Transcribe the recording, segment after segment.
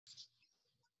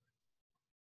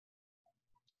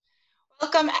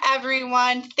Welcome,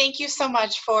 everyone. Thank you so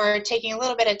much for taking a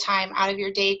little bit of time out of your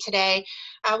day today.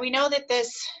 We know that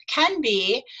this can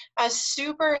be a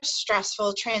super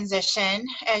stressful transition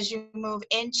as you move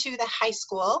into the high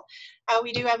school.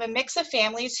 We do have a mix of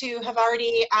families who have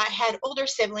already had older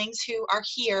siblings who are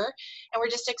here, and we're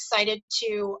just excited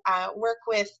to work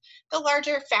with the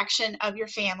larger faction of your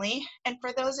family. And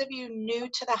for those of you new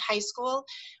to the high school,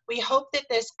 we hope that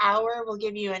this hour will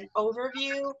give you an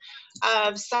overview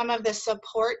of some of the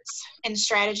supports and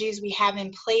strategies we have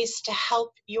in place to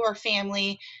help your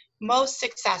family most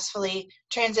successfully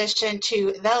transition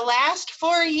to the last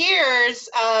 4 years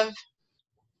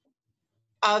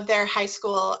of their high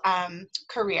school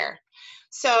career.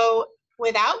 So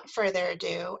without further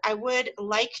ado, I would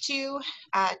like to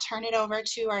turn it over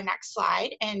to our next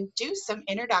slide and do some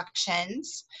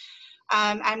introductions.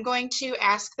 I'm going to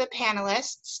ask the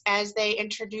panelists as they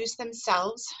introduce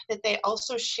themselves that they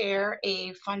also share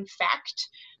a fun fact,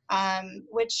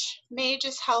 which may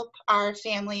just help our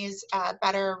families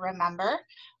better remember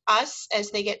us as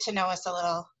they get to know us a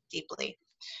little deeply.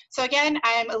 So again,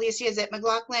 I'm Alicia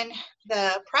Zitt-McLaughlin,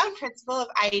 the proud principal of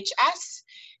IHS,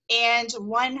 and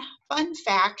one fun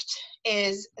fact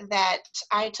is that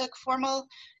I took formal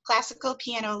classical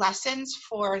piano lessons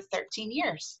for 13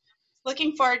 years.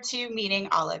 Looking forward to meeting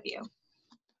all of you.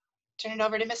 Turn it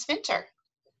over to Ms. Finter.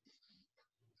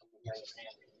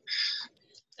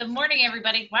 Good morning,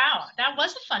 everybody. Wow, that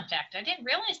was a fun fact. I didn't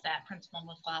realize that, Principal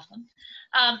McLaughlin.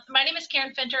 My name is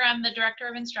Karen Finter. I'm the Director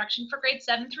of Instruction for grades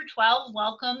 7 through 12.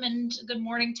 Welcome and good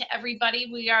morning to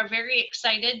everybody. We are very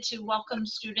excited to welcome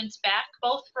students back,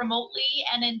 both remotely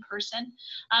and in person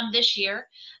this year.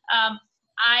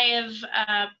 I have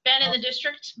been in the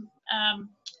district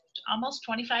almost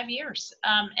 25 years,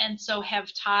 and so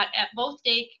have taught at both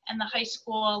Dake and the high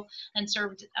school and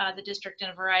served the district in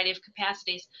a variety of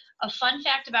capacities. A fun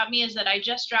fact about me is that I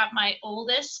just dropped my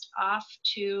oldest off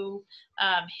to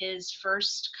his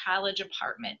first college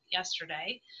apartment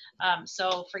yesterday,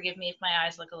 so forgive me if my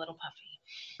eyes look a little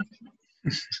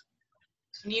puffy.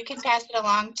 You can pass it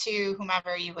along to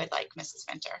whomever you would like, Mrs.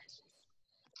 Finter.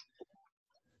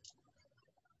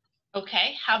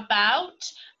 Okay, how about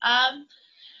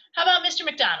Mr.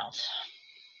 McDonald?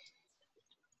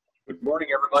 Good morning,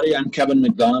 everybody. I'm Kevin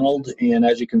McDonald, and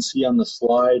as you can see on the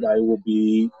slide, I will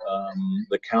be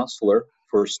the counselor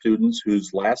for students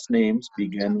whose last names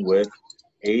begin with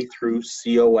A through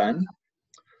C-O-N.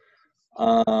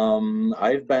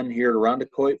 I've been here at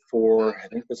Irondequoit for, I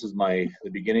think this is the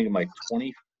beginning of my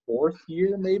 24th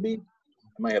year, maybe?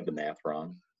 I might have the math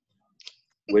wrong,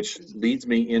 which leads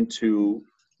me into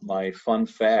my fun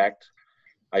fact.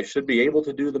 I should be able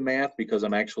to do the math because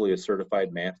I'm actually a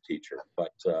certified math teacher,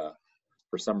 but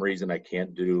for some reason I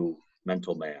can't do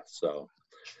mental math. So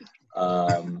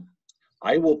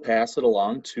I will pass it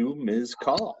along to Ms.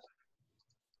 Call.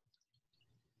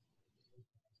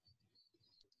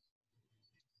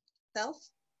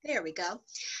 There we go.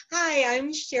 Hi,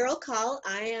 I'm Cheryl Call.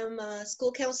 I am a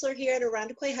school counselor here at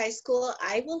Irondequoit High School.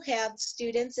 I will have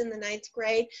students in the 9th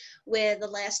grade with the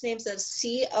last names of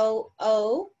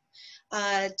C-O-O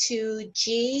to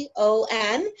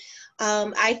G-O-N.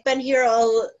 I've been here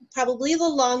probably the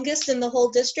longest in the whole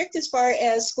district as far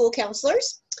as school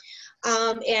counselors.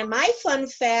 And my fun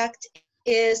fact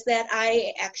is that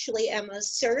I actually am a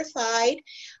certified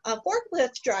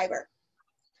forklift driver.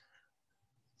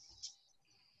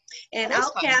 And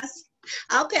I'll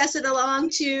pass it along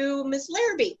to Ms.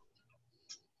 Larrabee.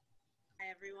 Hi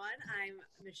everyone, I'm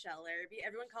Michelle Larrabee.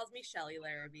 Everyone calls me Shelly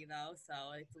Larrabee though,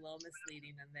 so it's a little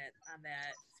misleading on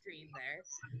that screen there.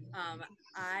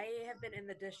 I have been in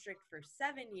the district for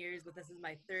 7 years, but this is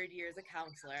my 3rd year as a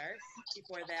counselor.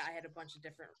 Before that, I had a bunch of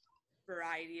different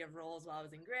variety of roles while I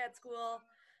was in grad school.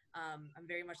 I'm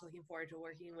very much looking forward to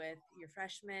working with your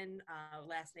freshmen,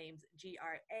 last names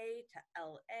G-R-A to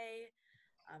L-A.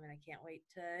 And I can't wait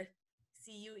to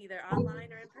see you either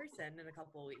online or in person in a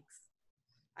couple of weeks.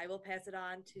 I will pass it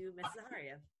on to Ms.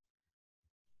 Zahariev.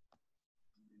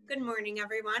 Good morning,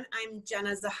 everyone. I'm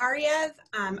Jenna Zahariev.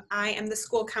 I am the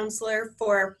school counselor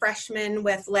for freshmen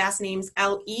with last names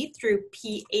L-E through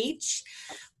P-H.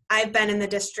 I've been in the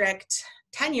district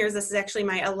 10 years. This is actually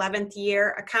my 11th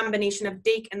year, a combination of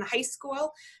Dake and the high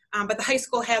school, but the high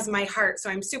school has my heart, so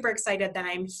I'm super excited that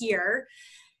I'm here.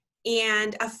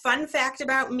 And a fun fact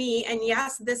about me, and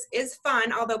yes, this is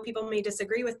fun, although people may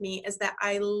disagree with me, is that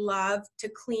I love to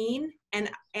clean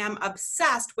and am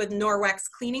obsessed with Norwex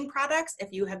cleaning products.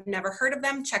 If you have never heard of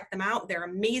them, check them out. They're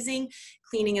amazing.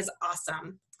 Cleaning is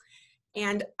awesome.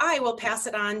 And I will pass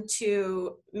it on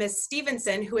to Miss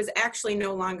Stevenson, who is actually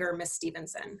no longer Miss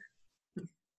Stevenson.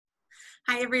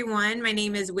 Hi, everyone. My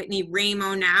name is Whitney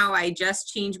Ramo now. I just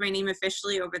changed my name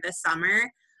officially over the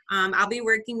summer. I'll be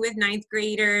working with ninth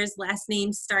graders, last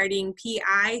name starting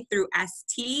PI through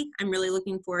ST. I'm really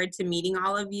looking forward to meeting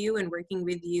all of you and working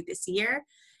with you this year.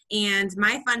 And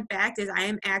my fun fact is I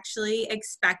am actually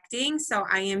expecting, so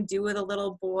I am due with a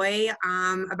little boy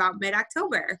about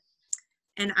mid-October.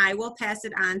 And I will pass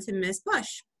it on to Ms.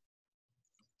 Bush.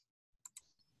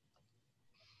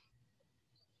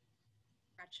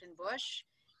 Gretchen Bush,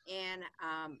 and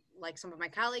like some of my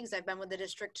colleagues, I've been with the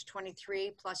district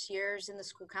 23 plus years in the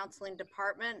school counseling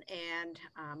department, and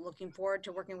I'm looking forward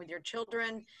to working with your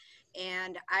children.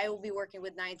 And I will be working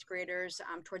with ninth graders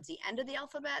towards the end of the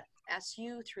alphabet,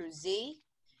 SU through Z.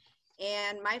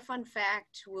 And my fun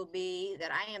fact will be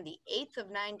that I am the 8th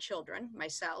of 9 children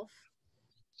myself.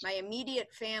 My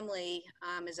immediate family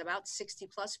is about 60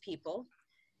 plus people,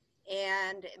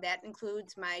 and that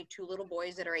includes my 2 little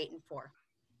boys that are 8 and 4.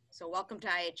 So welcome to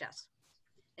IHS.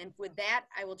 And with that,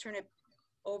 I will turn it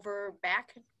over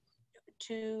back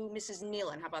to Mrs.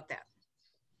 Nealon. How about that?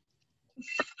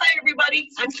 Hi, everybody.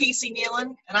 I'm Casey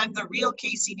Nealon, and I'm the real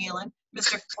Casey Nealon.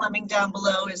 Mr. Fleming down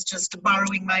below is just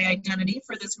borrowing my identity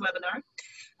for this webinar.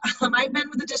 I've been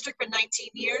with the district for 19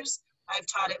 years. I've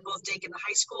taught at both Dake and the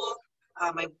high school.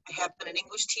 I have been an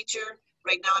English teacher.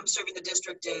 Right now, I'm serving the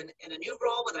district in a new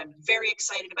role that I'm very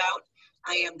excited about.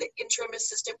 I am the interim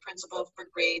assistant principal for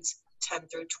grades 10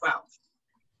 through 12.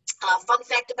 Fun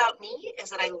fact about me is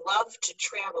that I love to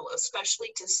travel,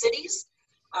 especially to cities,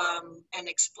 and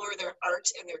explore their art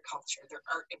and their culture, their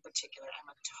art in particular. I'm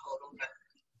a total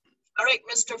nerd. All right,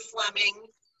 Mr. Fleming,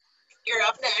 you're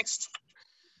up next.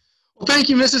 Well, thank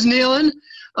you, Mrs. Nealon.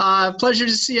 Pleasure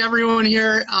to see everyone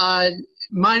here.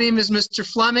 My name is Mr.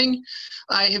 Fleming.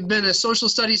 I have been a social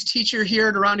studies teacher here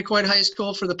at Irondequoit High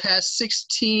School for the past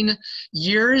 16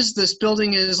 years. This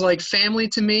building is like family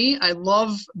to me. I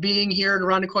love being here at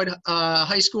Irondequoit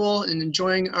High School and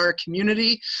enjoying our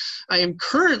community. I am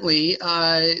currently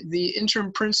the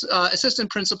interim assistant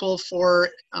principal for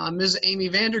Ms. Amy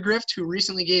Vandergrift, who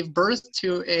recently gave birth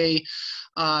to a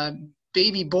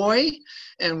baby boy,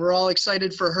 and we're all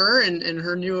excited for her and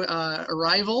her new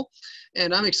arrival.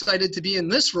 And I'm excited to be in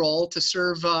this role to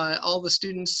serve all the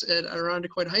students at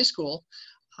Irondequoit High School.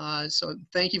 So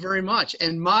thank you very much.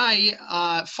 And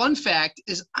my fun fact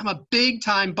is I'm a big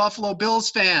time Buffalo Bills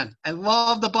fan. I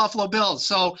love the Buffalo Bills.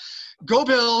 So go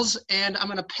Bills, and I'm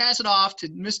gonna pass it off to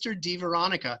Mr.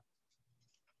 DeVeronica.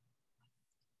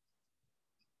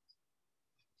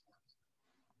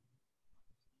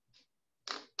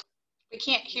 We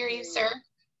can't hear you, sir.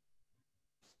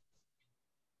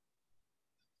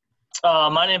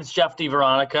 My name is Jeff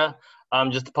DeVeronica.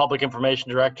 I'm just the public information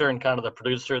director and kind of the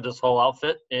producer of this whole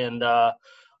outfit. And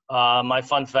my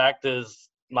fun fact is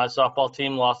my softball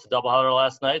team lost a doubleheader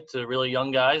last night to really young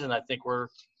guys, and I think we're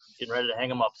getting ready to hang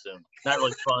them up soon. Not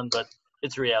really fun, but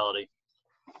it's reality.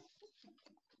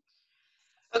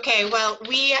 Okay, well,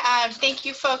 we thank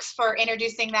you folks for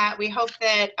introducing that. We hope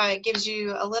that gives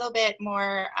you a little bit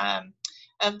more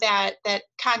of that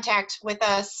contact with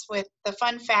us with the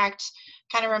fun fact.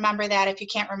 Kind of remember that if you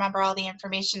can't remember all the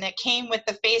information that came with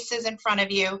the faces in front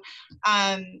of you.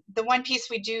 The one piece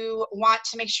we do want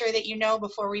to make sure that you know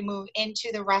before we move into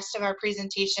the rest of our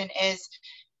presentation is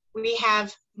we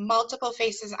have multiple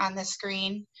faces on the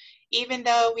screen. Even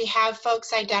though we have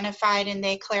folks identified and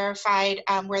they clarified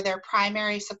where their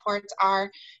primary supports are,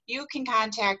 you can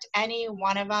contact any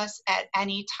one of us at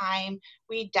any time.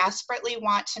 We desperately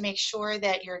want to make sure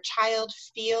that your child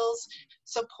feels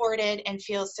supported and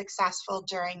feels successful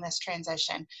during this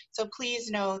transition. So please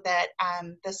know that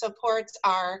the supports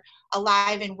are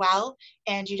alive and well,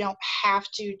 and you don't have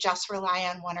to just rely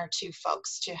on 1 or 2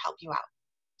 folks to help you out.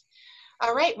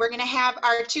 All right, we're gonna have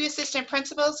our 2 assistant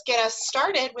principals get us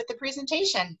started with the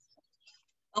presentation.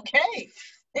 Okay,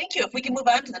 thank you. If we can move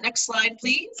on to the next slide,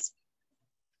 please.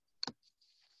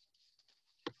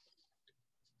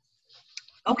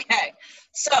 Okay,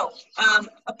 so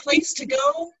a place to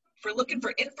go for looking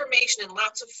for information in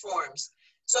lots of forms.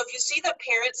 So if you see the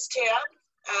Parents tab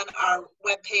on our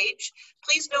webpage,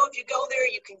 please know if you go there,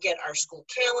 you can get our school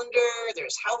calendar,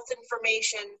 there's health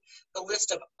information, the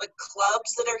list of the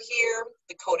clubs that are here,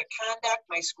 the code of conduct,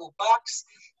 my school bucks.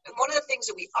 And one of the things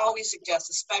that we always suggest,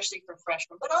 especially for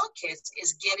freshmen, but all kids,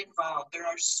 is get involved. There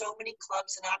are so many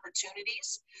clubs and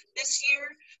opportunities this year.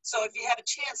 So if you have a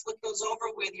chance, look those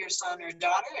over with your son or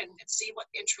daughter and see what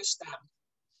interests them.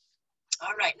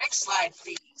 All right, next slide,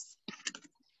 please.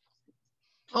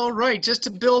 All right, just to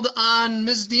build on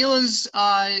Ms. Nealon's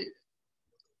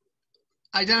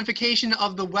identification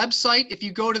of the website. If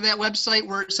you go to that website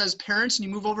where it says parents and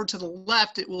you move over to the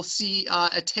left, it will see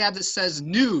a tab that says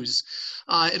news.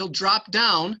 It'll drop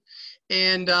down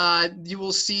and you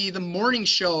will see the morning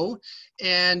show.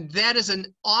 And that is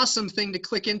an awesome thing to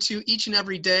click into each and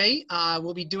every day.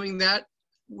 We'll be doing that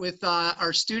with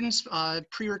our students,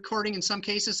 pre-recording in some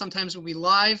cases, sometimes we'll be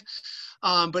live.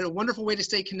 But a wonderful way to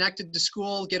stay connected to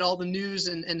school, get all the news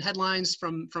and headlines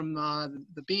from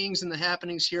the beings and the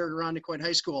happenings here at Irondequoit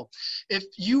High School. If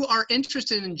you are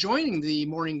interested in joining the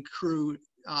morning crew,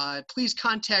 please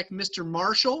contact Mr.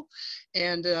 Marshall,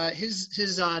 and his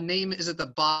name is at the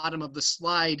bottom of the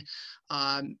slide.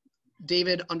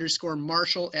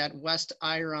 David_Marshall at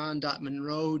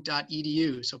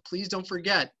westiron.monroe.edu. So please don't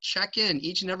forget, check in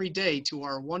each and every day to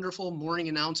our wonderful morning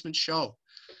announcement show.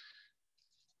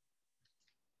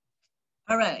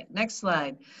 All right, next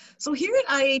slide. So here at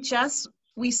IHS,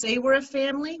 we say we're a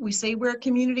family, we say we're a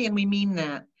community, and we mean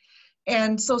that.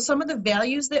 And so some of the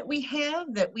values that we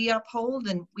have, that we uphold,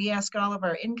 and we ask all of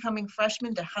our incoming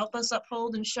freshmen to help us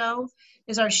uphold and show,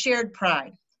 is our shared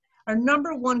pride. Our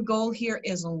 #1 goal here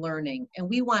is learning, and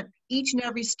we want each and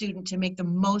every student to make the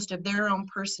most of their own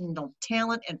personal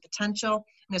talent and potential.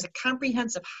 And as a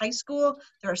comprehensive high school,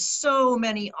 there are so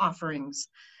many offerings,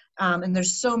 and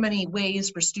there's so many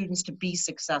ways for students to be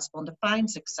successful and to find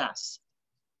success.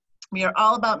 We are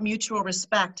all about mutual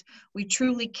respect. We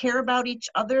truly care about each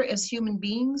other as human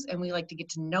beings, and we like to get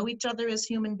to know each other as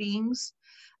human beings.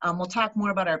 We'll talk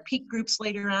more about our peak groups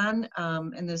later on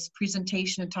in this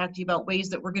presentation and talk to you about ways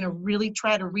that we're going to really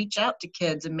try to reach out to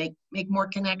kids and make more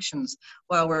connections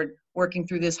while we're working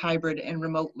through this hybrid and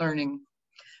remote learning.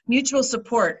 Mutual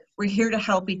support. We're here to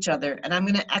help each other. And I'm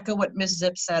going to echo what Ms.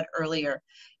 Zip said earlier.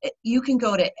 You can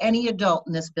go to any adult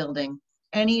in this building,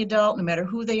 any adult, no matter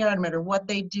who they are, no matter what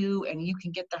they do, and you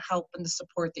can get the help and the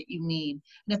support that you need.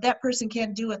 And if that person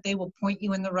can't do it, they will point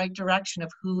you in the right direction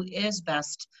of who is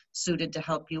best suited to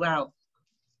help you out.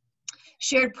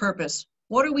 Shared purpose.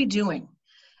 What are we doing?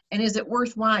 And is it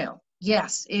worthwhile?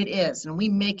 Yes, it is. And we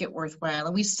make it worthwhile.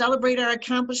 And we celebrate our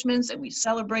accomplishments, and we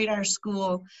celebrate our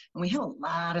school, and we have a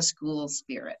lot of school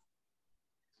spirit.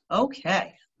 Okay,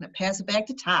 I'm going to pass it back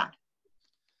to Todd.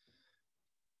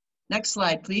 Next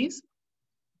slide, please.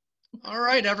 All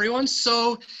right, everyone.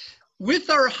 So with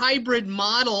our hybrid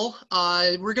model,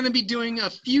 we're going to be doing a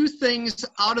few things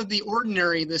out of the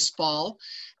ordinary this fall.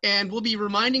 And we'll be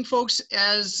reminding folks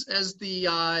as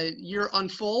the year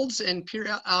unfolds and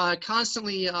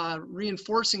constantly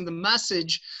reinforcing the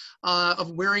message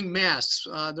of wearing masks.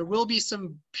 There will be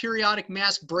some periodic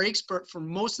mask breaks, but for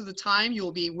most of the time,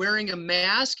 you'll be wearing a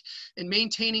mask and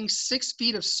maintaining 6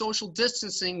 feet of social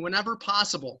distancing whenever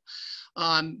possible.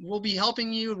 We'll be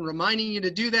helping you and reminding you to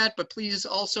do that, but please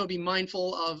also be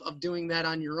mindful of doing that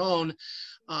on your own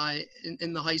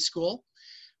in the high school.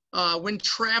 When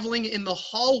traveling in the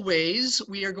hallways,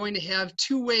 we are going to have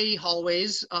 2-way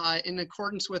hallways in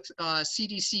accordance with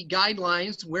CDC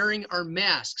guidelines, wearing our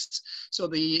masks. So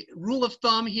the rule of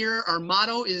thumb here, our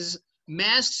motto is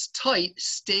masks tight,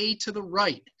 stay to the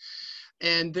right.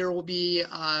 And there will be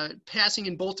passing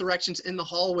in both directions in the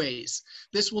hallways.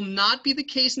 This will not be the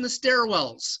case in the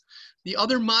stairwells. The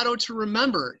other motto to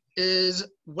remember is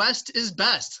west is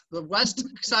best. The west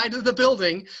side of the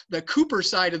building, the Cooper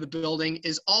side of the building,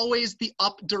 is always the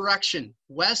up direction.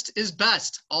 West is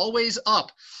best, always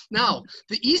up. Now,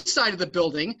 the east side of the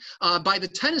building by the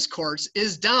tennis courts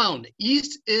is down.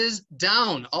 East is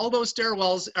down. All those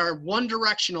stairwells are one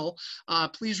directional.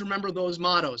 Please remember those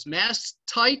mottos. Masks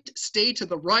tight, stay to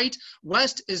the right.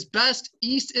 West is best,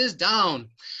 east is down.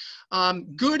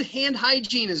 Good hand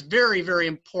hygiene is very, very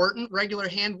important. Regular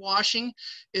hand washing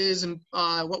is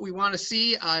what we want to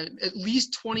see. At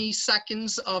least 20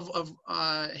 seconds of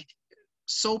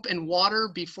soap and water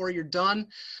before you're done.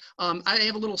 I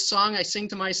have a little song I sing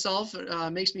to myself.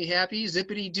 Makes me happy.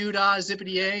 Zippity doo dah,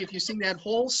 zippity a. If you sing that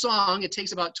whole song, it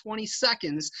takes about 20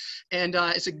 seconds, and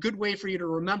it's a good way for you to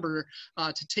remember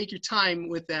to take your time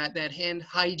with that hand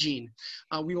hygiene.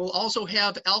 We will also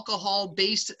have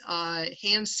alcohol-based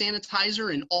hand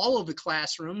sanitizer in all of the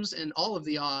classrooms and all of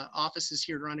the offices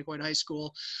here at Irondequoit High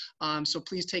School. So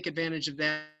please take advantage of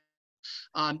that.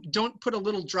 Don't put a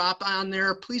little drop on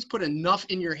there. Please put enough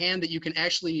in your hand that you can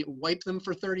actually wipe them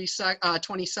for 20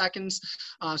 seconds.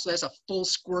 So that's a full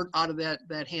squirt out of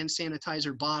that hand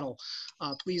sanitizer bottle.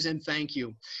 Please and thank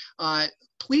you.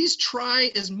 Please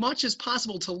try as much as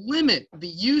possible to limit the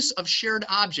use of shared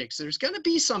objects. There's going to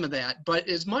be some of that, but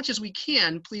as much as we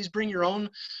can, please bring your own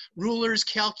rulers,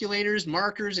 calculators,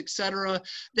 markers, etc.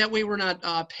 That way we're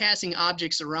not passing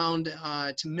objects around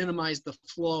to minimize the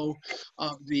flow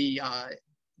of the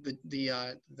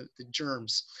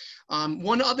germs.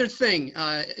 One other thing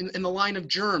in the line of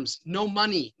germs: no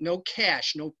money, no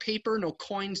cash, no paper, no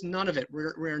coins, none of it.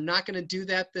 We're not going to do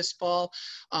that this fall.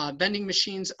 Vending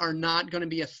machines are not going to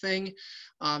be a thing.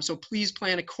 So please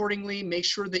plan accordingly. Make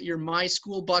sure that your My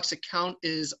School Bucks account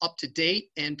is up to date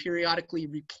and periodically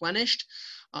replenished.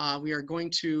 We are going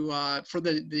to, for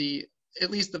at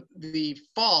least the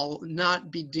fall,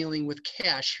 not be dealing with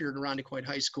cash here at Irondequoit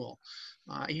High School.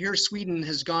 I hear Sweden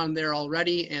has gone there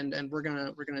already, and we're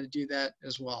gonna do that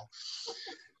as well.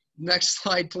 Next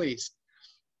slide, please.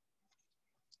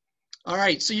 All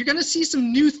right, so you're gonna see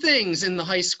some new things in the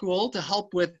high school to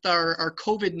help with our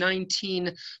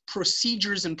COVID-19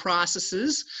 procedures and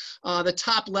processes. The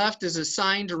top left is a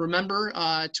sign to remember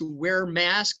to wear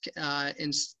mask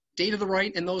and stay to the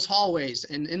right in those hallways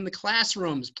and in the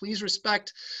classrooms. Please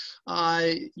respect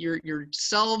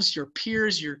yourselves, your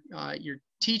peers, your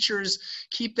teachers.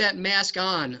 Keep that mask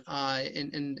on,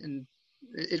 and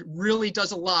it really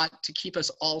does a lot to keep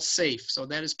us all safe. So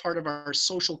that is part of our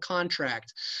social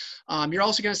contract. You're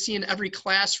also going to see in every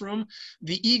classroom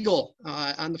the eagle.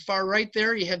 On the far right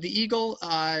there, you have the eagle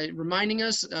reminding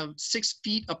us of 6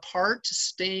 feet apart,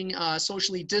 staying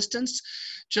socially distanced.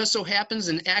 Just so happens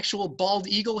an actual bald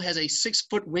eagle has a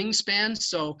 6-foot wingspan,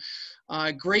 so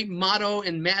great motto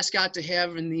and mascot to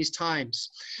have in these times.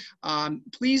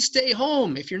 Please stay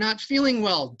home if you're not feeling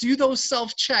well. Do those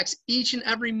self-checks each and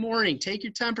every morning. Take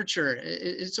your temperature.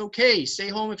 It's okay. Stay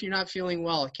home if you're not feeling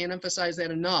well. I can't emphasize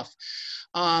that enough.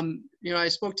 You know, I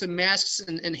spoke to masks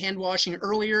and hand washing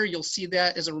earlier. You'll see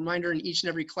that as a reminder in each and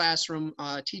every classroom.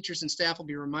 Teachers and staff will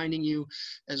be reminding you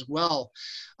as well.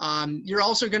 You're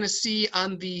also going to see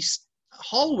on the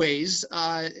hallways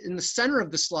in the center of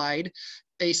the slide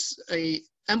a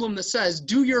emblem that says,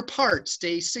 do your part,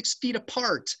 stay 6 feet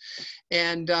apart.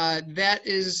 And that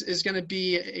is going to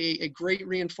be a great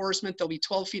reinforcement. They'll be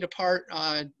 12 feet apart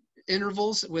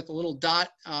intervals with a little dot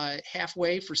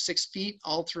halfway for 6 feet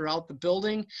all throughout the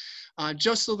building,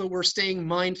 just so that we're staying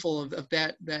mindful of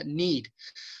that need.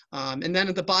 And then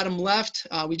at the bottom left,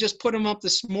 we just put them up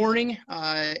this morning,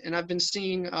 and I've been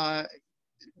seeing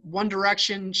One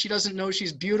Direction, she doesn't know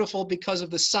she's beautiful because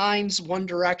of the signs. One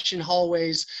Direction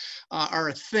hallways are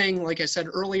a thing. Like I said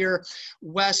earlier,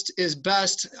 west is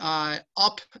best,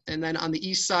 up, and then on the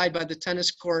east side by the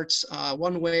tennis courts,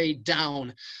 one way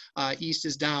down, east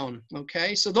is down,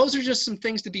 okay? So those are just some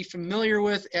things to be familiar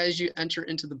with as you enter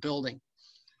into the building.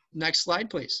 Next slide,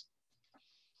 please.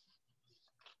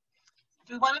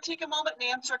 Do we want to take a moment and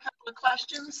answer a couple of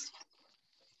questions?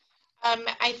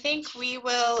 I think we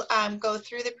will go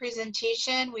through the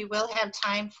presentation. We will have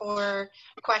time for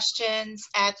questions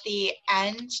at the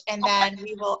end, and then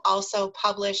we will also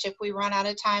publish, if we run out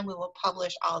of time, we will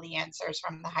publish all the answers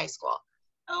from the high school.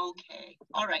 Okay,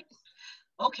 all right.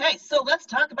 Okay, so let's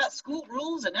talk about school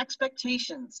rules and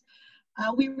expectations.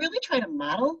 We really try to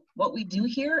model what we do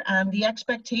here on the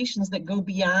expectations that go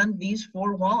beyond these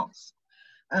 4 walls.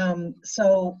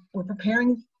 So we're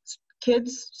preparing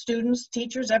kids, students,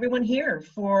 teachers, everyone here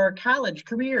for college,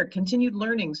 career, continued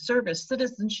learning, service,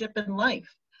 citizenship, and life.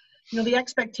 You know, the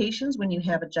expectations when you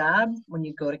have a job, when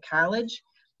you go to college,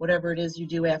 whatever it is you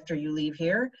do after you leave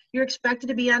here, you're expected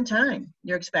to be on time.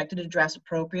 You're expected to dress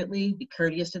appropriately, be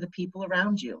courteous to the people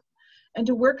around you, and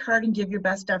to work hard and give your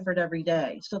best effort every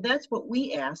day. So that's what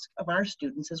we ask of our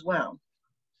students as well.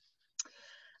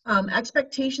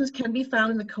 Expectations can be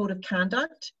found in the Code of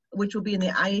Conduct, which will be in the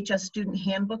IHS Student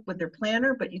Handbook with their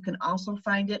planner, but you can also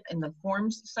find it in the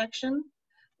Forms section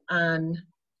on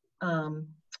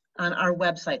our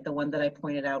website, the one that I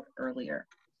pointed out earlier.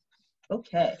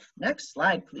 Okay, next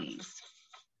slide, please.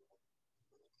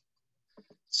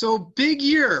 So big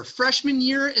year, freshman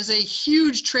year is a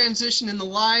huge transition in the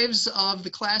lives of the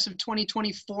class of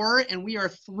 2024, and we are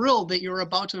thrilled that you're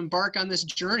about to embark on this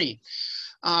journey.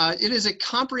 It is a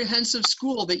comprehensive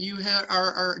school that you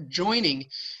are joining,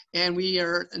 and we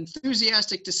are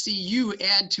enthusiastic to see you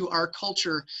add to our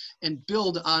culture and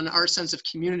build on our sense of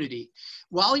community.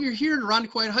 While you're here at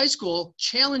Irondequoit High School,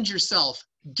 challenge yourself.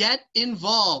 Get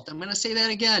involved. I'm going to say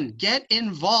that again. Get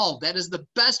involved. That is the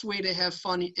best way to have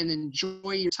fun and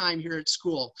enjoy your time here at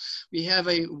school. We have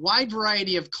a wide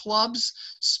variety of clubs,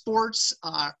 sports,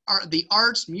 the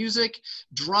arts, music,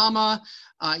 drama,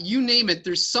 you name it.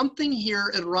 There's something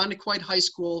here at Irondequoit High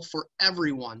School for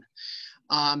everyone.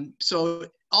 So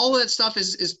all of that stuff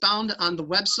is found on the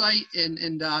website,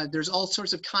 and there's all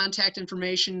sorts of contact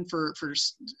information for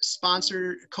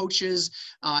sponsor, coaches,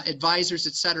 advisors,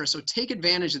 etc. So take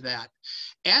advantage of that.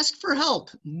 Ask for help.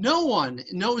 No one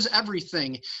knows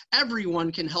everything.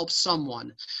 Everyone can help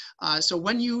someone. So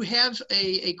when you have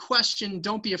a question,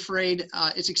 don't be afraid.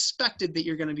 It's expected that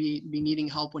you're going to be needing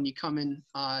help when you come in,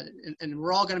 and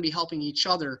we're all going to be helping each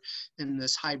other in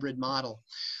this hybrid model.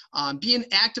 Be an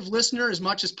active listener as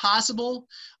much as possible.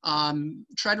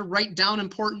 Try to write down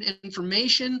important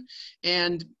information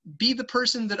and be the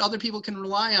person that other people can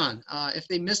rely on if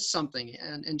they missed something,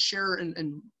 and share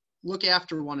and look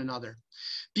after one another.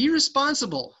 Be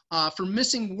responsible for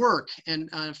missing work and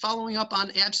following up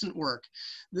on absent work.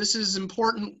 This is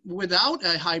important without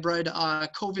a hybrid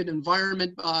COVID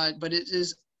environment, but it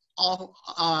is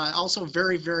also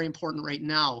very, very important right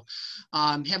now.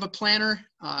 Have a planner,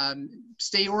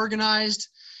 stay organized,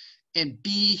 and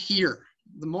be here.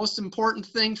 The most important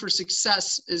thing for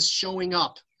success is showing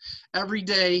up every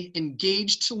day,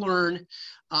 engaged to learn,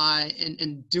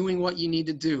 and doing what you need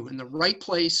to do in the right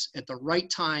place at the right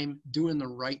time, doing the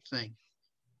right thing.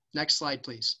 Next slide,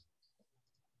 please.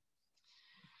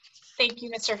 Thank you,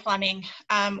 Mr. Fleming.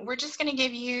 We're just going to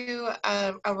give you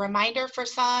a reminder for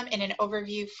some and an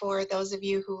overview for those of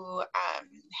you who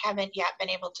haven't yet been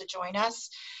able to join us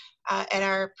at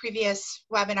our previous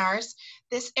webinars.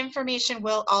 This information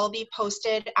will all be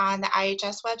posted on the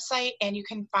IHS website, and you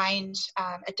can find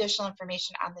additional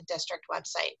information on the district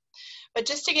website. But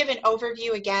just to give an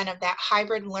overview again of that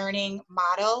hybrid learning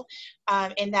model,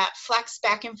 and that flex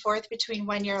back and forth between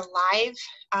when you're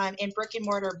live in brick and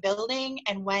mortar building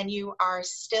and when you are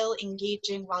still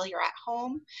engaging while you're at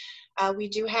home. We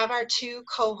do have our two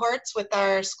cohorts with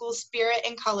our school spirit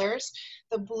and colors.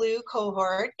 The blue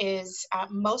cohort is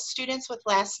most students with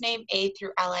last name A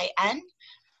through LAN.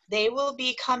 They will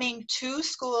be coming to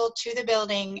school, to the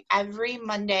building, every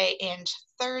Monday and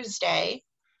Thursday.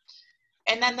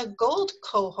 And then the gold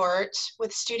cohort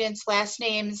with students' last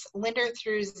names Linder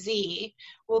through Z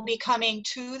will be coming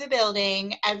to the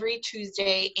building every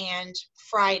Tuesday and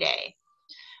Friday.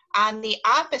 On the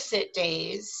opposite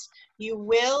days, you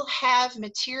will have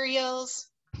materials,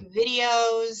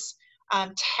 videos,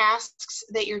 tasks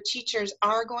that your teachers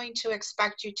are going to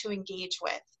expect you to engage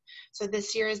with. So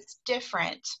this year is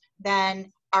different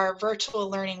than our virtual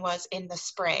learning was in the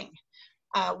spring.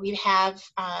 We have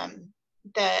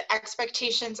the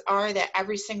expectations are that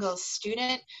every single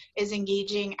student is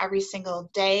engaging every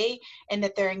single day, and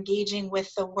that they're engaging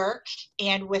with the work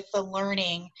and with the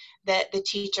learning that the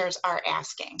teachers are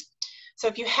asking. So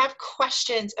if you have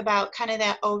questions about kind of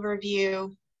that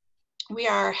overview, we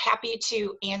are happy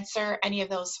to answer any of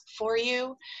those for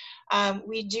you.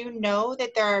 We do know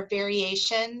that there are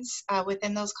variations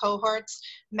within those cohorts.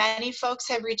 Many folks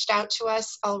have reached out to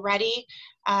us already.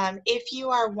 If you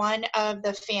are one of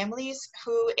the families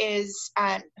who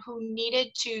needed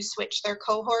to switch their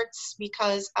cohorts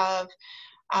because of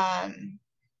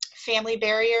family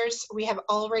barriers, we have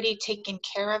already taken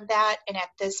care of that, and at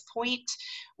this point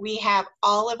we have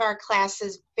all of our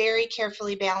classes very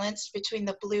carefully balanced between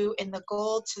the blue and the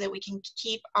gold so that we can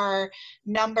keep our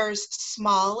numbers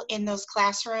small in those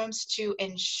classrooms to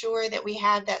ensure that we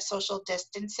have that social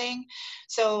distancing.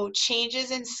 So changes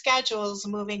in schedules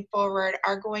moving forward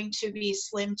are going to be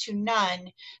slim to none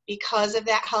because of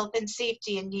that health and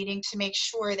safety, and needing to make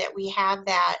sure that we have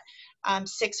that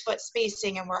 6-foot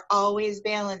spacing, and we're always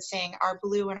balancing our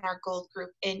blue and our gold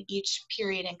group in each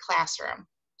period and classroom.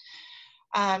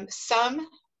 Some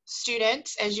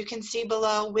students, as you can see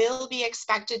below, will be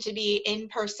expected to be in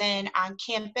person on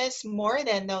campus more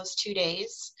than those 2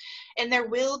 days. And there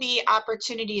will be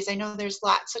opportunities. I know there's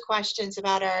lots of questions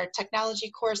about our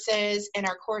technology courses and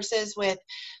our courses with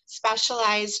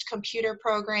specialized computer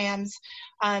programs.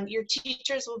 Your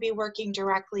teachers will be working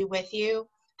directly with you.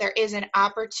 There is an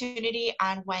opportunity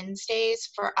on Wednesdays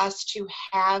for us to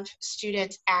have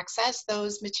students access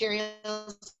those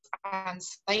materials on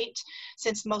site,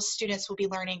 since most students will be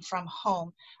learning from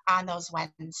home on those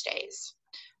Wednesdays.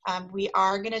 We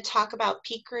are going to talk about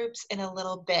peak groups in a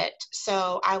little bit,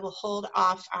 so I will hold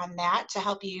off on that to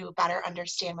help you better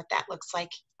understand what that looks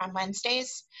like on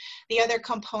Wednesdays. The other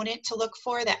component to look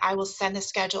for that I will send the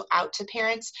schedule out to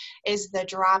parents is the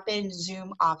drop-in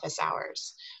Zoom office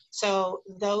hours. So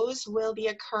those will be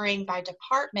occurring by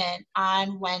department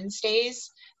on Wednesdays.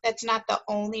 That's not the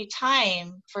only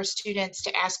time for students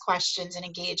to ask questions and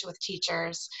engage with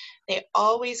teachers. They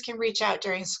always can reach out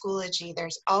during Schoology.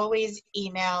 There's always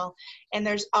email, and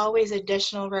there's always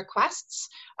additional requests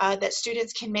that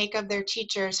students can make of their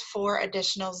teachers for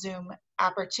additional Zoom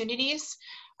opportunities.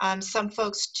 Some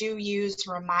folks do use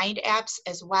Remind apps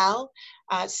as well.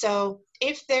 So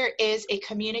if there is a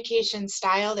communication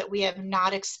style that we have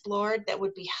not explored that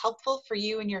would be helpful for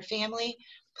you and your family,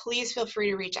 please feel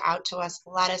free to reach out to us,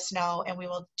 let us know, and we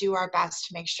will do our best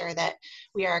to make sure that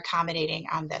we are accommodating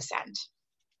on this end.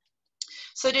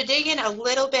 So to dig in a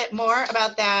little bit more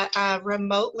about that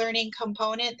remote learning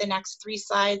component, the next 3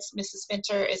 slides, Mrs.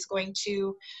 Finter is going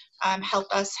to help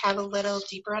us have a little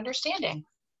deeper understanding.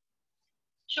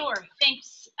 Sure,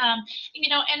 thanks. You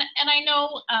know, and I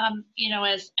know, you know,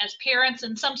 as parents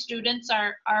and some students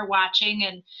are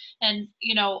watching, and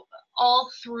you know,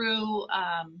 all through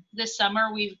this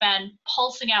summer, we've been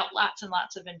pulsing out lots and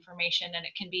lots of information, and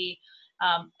it can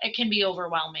be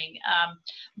overwhelming.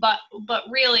 But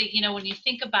really, you know, when you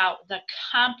think about the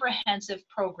comprehensive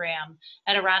program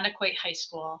at Irondequoit High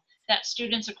School that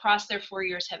students across their 4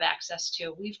 years have access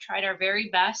to, we've tried our very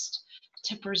best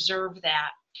to preserve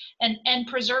that and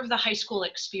preserve the high school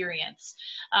experience.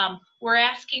 We're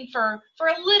asking for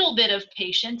a little bit of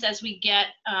patience as we get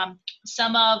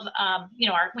some of, you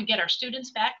know, we get our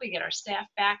students back, we get our staff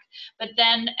back, but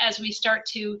then as we start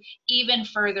to even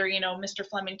further, you know, Mr.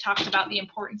 Fleming talked about the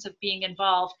importance of being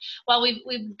involved. Well,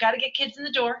 we've got to get kids in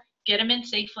the door, get them in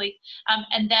safely,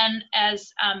 and then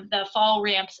as the fall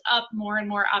ramps up, more and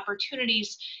more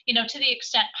opportunities, you know, to the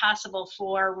extent possible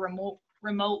for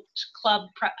remote club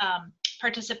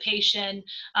participation,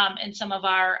 and some of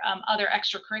our other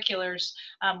extracurriculars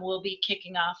will be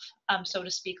kicking off, so to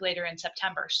speak, later in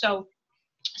September. So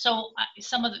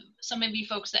some of you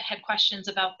folks that had questions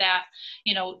about that,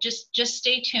 you know, just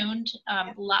stay tuned.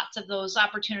 Lots of those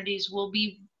opportunities will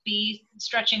be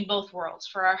stretching both worlds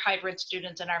for our hybrid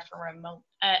students and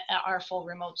our full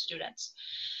remote students.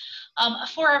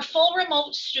 For our full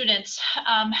remote students,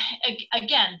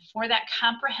 again, for that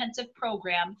comprehensive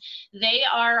program, they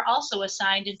are also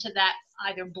assigned into that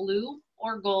either blue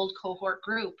or gold cohort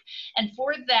group. And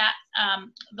for that,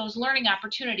 those learning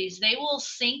opportunities, they will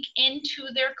sync into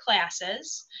their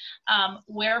classes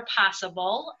where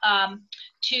possible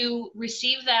to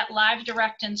receive that live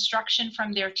direct instruction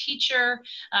from their teacher,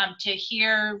 to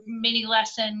hear mini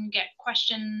lesson, get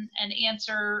question and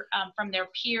answer from their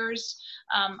peers,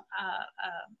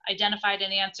 identified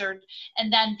and answered.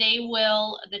 And then they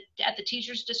will, at the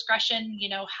teacher's discretion, you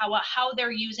know, how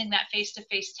they're using that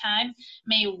face-to-face time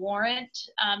may warrant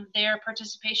their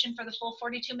participation for the full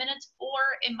 42 minutes, or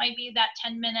it might be that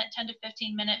 10 to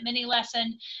 15 minute mini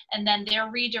lesson, and then they're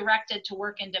redirected to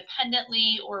work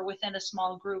independently or within a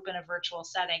small group in a virtual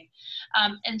setting.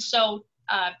 And so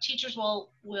teachers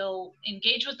will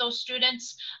engage with those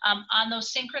students on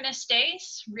those synchronous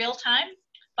days, real time,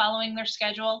 following their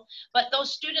schedule, but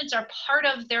those students are part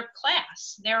of their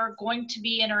class. They're going to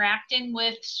be interacting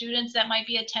with students that might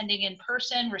be attending in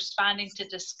person, responding to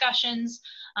discussions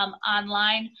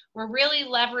online. We're really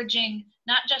leveraging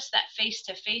not just that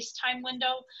face-to-face time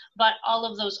window, but all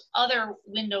of those other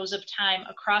windows of time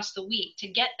across the week to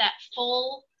get that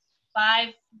full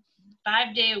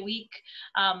five-day a week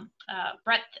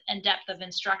breadth and depth of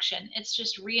instruction. It's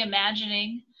just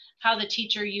reimagining how the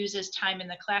teacher uses time in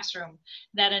the classroom.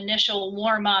 That initial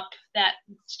warm up that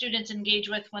students engage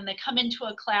with when they come into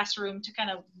a classroom to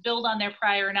kind of build on their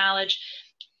prior knowledge,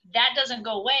 that doesn't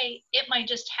go away. It might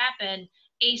just happen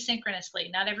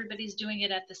asynchronously. Not everybody's doing it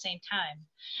at the same time.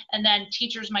 And then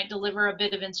teachers might deliver a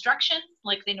bit of instruction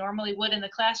like they normally would in the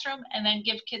classroom, and then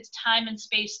give kids time and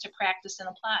space to practice and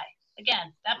apply.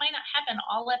 Again, that might not happen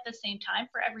all at the same time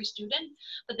for every student,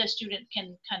 but the student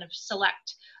can kind of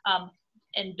select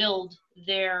and build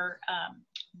their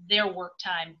work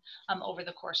time over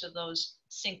the course of those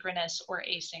synchronous or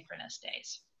asynchronous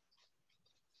days.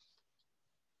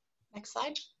 Next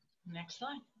slide. Next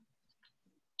slide.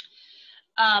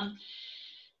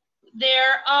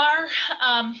 There are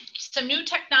some new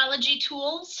technology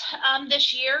tools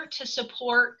this year to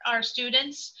support our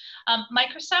students.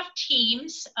 Microsoft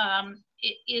Teams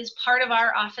is part of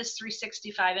our Office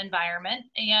 365 environment,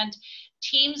 and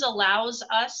Teams allows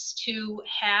us to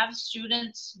have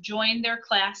students join their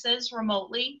classes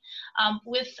remotely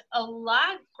with a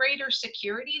lot greater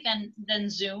security than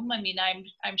Zoom. I mean,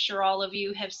 I'm sure all of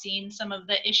you have seen some of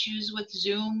the issues with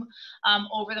Zoom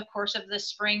over the course of the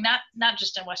spring, not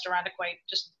just in West Irondequoit,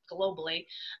 just globally.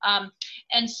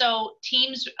 And so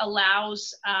Teams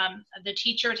allows the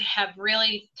teacher to have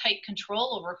really tight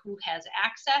control over who has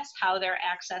access, how they're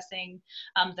accessing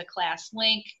the class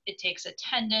link. It takes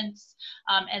attendance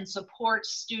and supports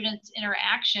students'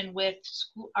 interaction with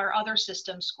our other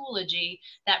system, Schoology,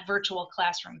 that virtual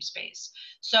classroom space.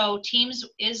 So Teams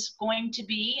is going to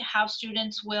be how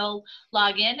students will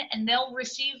log in, and they'll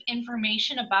receive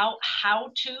information about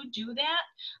how to do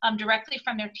that directly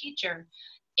from their teacher.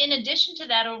 In addition to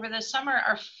that, over the summer,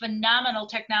 our phenomenal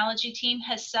technology team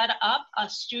has set up a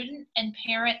student and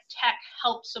parent tech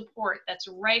help support that's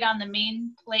right on the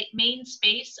main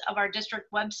space of our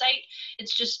district website.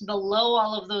 It's just below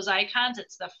all of those icons.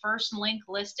 It's the first link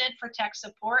listed for tech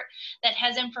support that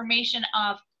has information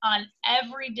on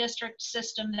every district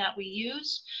system that we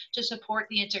use to support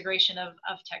the integration of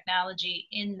technology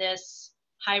in this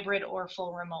hybrid or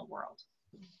full remote world.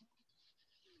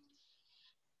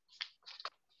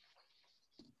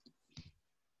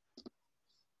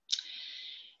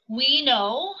 We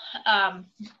know,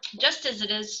 just as it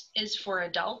is for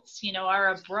adults, you know,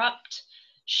 our abrupt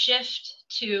shift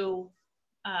to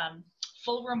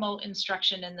full remote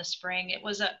instruction in the spring, it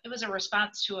was a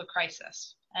response to a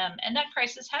crisis, and that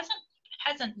crisis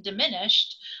hasn't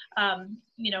diminished.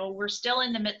 You know, we're still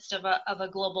in the midst of a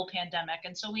global pandemic,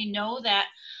 and so we know that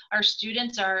our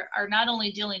students are not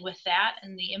only dealing with that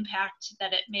and the impact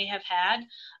that it may have had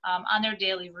on their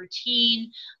daily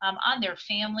routine, on their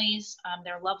families,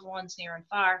 their loved ones near and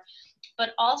far,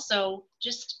 but also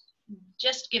just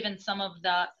given some of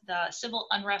the civil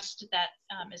unrest that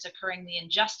is occurring, the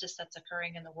injustice that's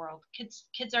occurring in the world, kids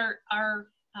are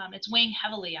it's weighing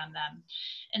heavily on them.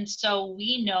 And so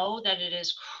we know that it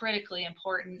is critically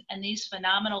important, and these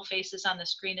phenomenal faces on the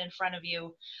screen in front of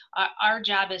you, our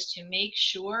job is to make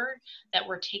sure that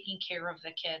we're taking care of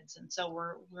the kids. And so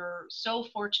we're so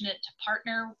fortunate to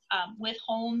partner with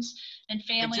homes and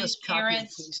families,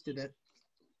 parents,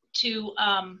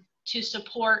 to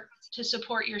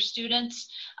support your students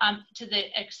to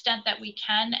the extent that we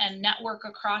can, and network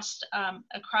across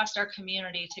our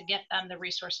community to get them the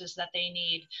resources that they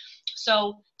need.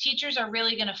 So teachers are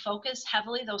really going to focus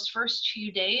heavily those first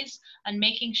few days on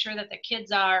making sure that the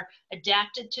kids are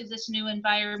adapted to this new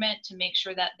environment, to make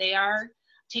sure that they are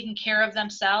taking care of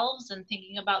themselves and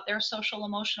thinking about their social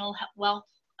emotional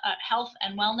health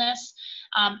and wellness,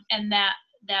 and that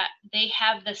they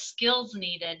have the skills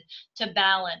needed to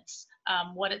balance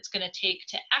what it's going to take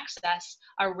to access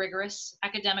our rigorous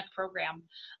academic program.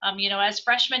 You know, as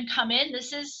freshmen come in,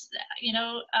 this is, you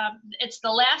know, it's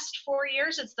the last 4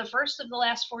 years, it's the first of the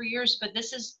last 4 years, but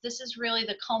this is really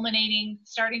the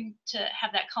starting to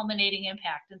have that culminating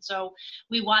impact. And so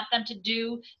we want them to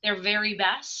do their very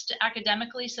best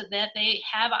academically so that they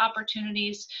have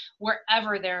opportunities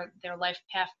wherever their life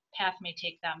path may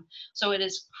take them. So it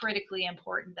is critically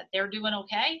important that they're doing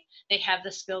okay, they have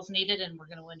the skills needed, and we're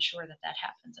going to ensure that that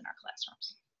happens in our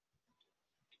classrooms.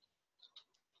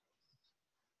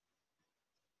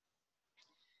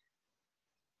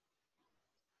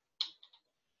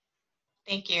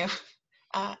 Thank you.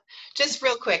 Just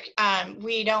real quick,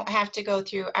 we don't have to go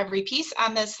through every piece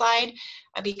on this slide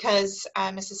because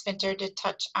Mrs. Finter did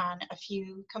touch on a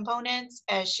few components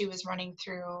as she was running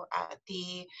through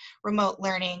the remote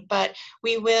learning, but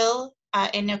we will,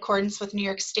 in accordance with New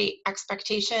York State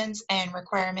expectations and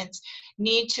requirements,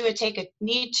 need to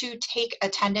take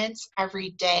attendance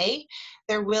every day.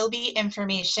 There will be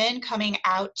information coming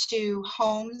out to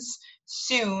homes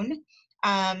soon.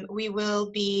 We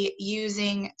will be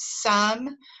using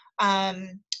some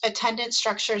attendance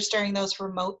structures during those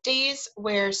remote days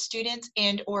where students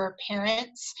and or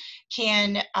parents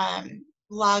can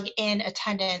log in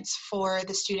attendance for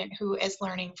the student who is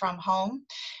learning from home.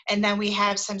 And then we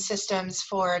have some systems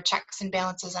for checks and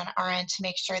balances on our end to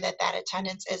make sure that that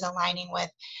attendance is aligning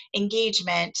with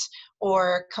engagement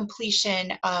or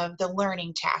completion of the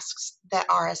learning tasks that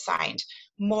are assigned.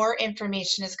 More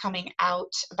information is coming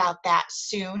out about that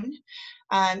soon.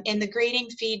 And the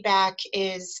grading feedback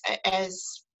is,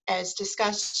 as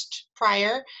discussed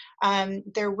prior,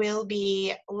 there will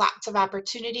be lots of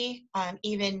opportunity,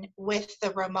 even with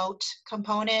the remote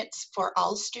components for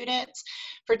all students,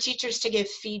 for teachers to give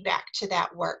feedback to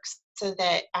that work so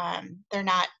that they're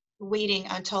not waiting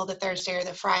until the Thursday or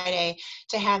the Friday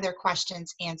to have their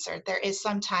questions answered. There is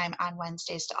some time on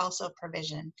Wednesdays to also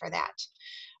provision for that.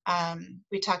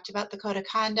 We talked about the code of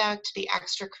conduct, the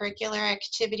extracurricular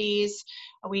activities.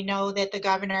 We know that the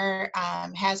governor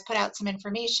has put out some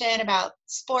information about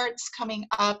sports coming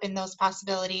up and those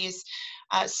possibilities.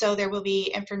 So there will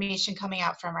be information coming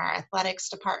out from our athletics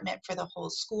department for the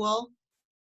whole school.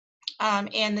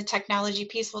 And the technology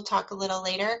piece we'll talk a little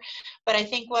later, but I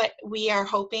think what we are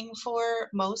hoping for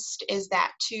most is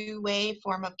that two-way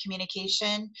form of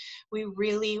communication. We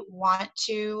really want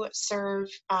to serve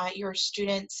your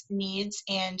students' needs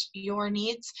and your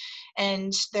needs,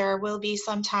 and there will be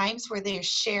some times where they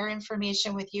share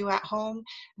information with you at home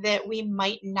that we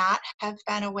might not have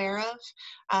been aware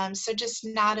of. So just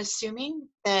not assuming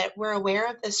that we're aware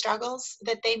of the struggles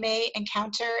that they may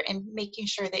encounter and making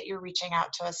sure that you're reaching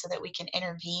out to us so that that we can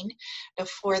intervene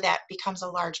before that becomes a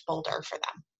large boulder for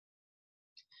them.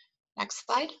 Next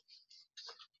slide.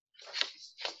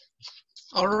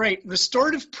 All right,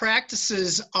 restorative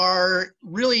practices are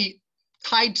really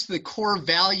tied to the core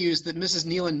values that Mrs.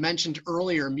 Nealon mentioned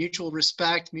earlier: mutual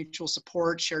respect, mutual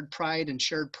support, shared pride, and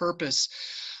shared purpose.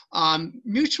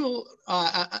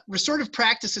 Restorative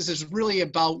practices is really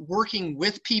about working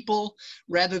with people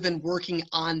rather than working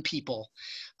on people.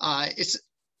 It's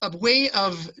a way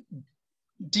of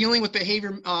dealing with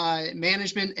behavior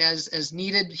management as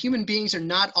needed. Human beings are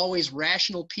not always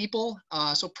rational people,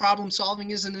 so problem solving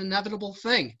is an inevitable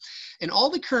thing. And all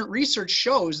the current research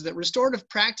shows that restorative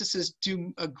practices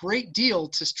do a great deal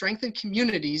to strengthen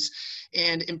communities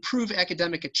and improve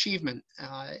academic achievement.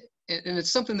 And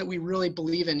it's something that we really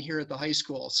believe in here at the high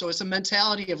school. So it's a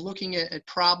mentality of looking at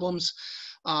problems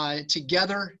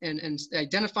together and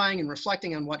identifying and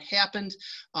reflecting on what happened,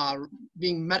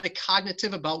 being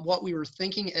metacognitive about what we were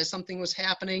thinking as something was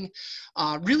happening,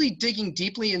 really digging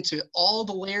deeply into all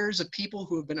the layers of people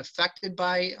who have been affected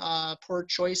by poor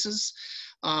choices,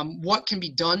 what can be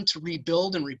done to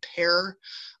rebuild and repair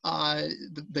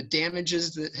the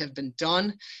damages that have been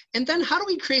done, and then how do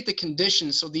we create the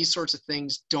conditions so these sorts of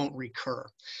things don't recur.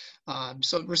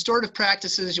 So restorative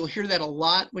practices, you'll hear that a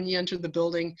lot when you enter the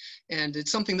building, and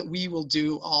it's something that we will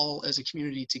do all as a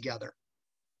community together.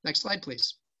 Next slide,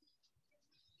 please.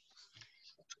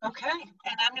 Okay,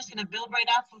 and I'm just going to build right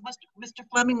off of what Mr.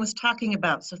 Fleming was talking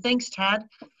about. So thanks, Todd.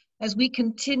 As we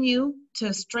continue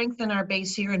to strengthen our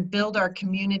base here and build our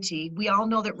community, we all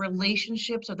know that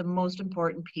relationships are the most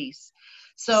important piece.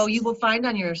 So you will find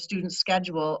on your student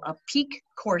schedule a peak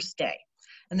course day,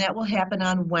 and that will happen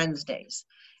on Wednesdays.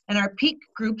 And our peak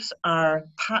groups are,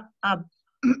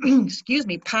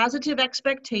 positive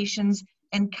expectations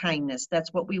and kindness.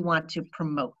 That's what we want to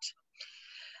promote.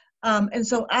 And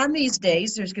so on these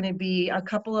days, there's going to be a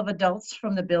couple of adults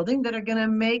from the building that are going to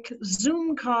make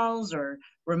Zoom calls or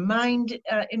Remind,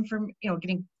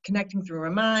 connecting through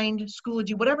Remind,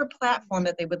 Schoology, whatever platform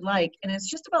that they would like. And it's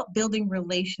just about building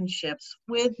relationships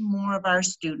with more of our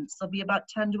students. There'll be about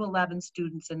 10 to 11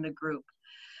 students in the group.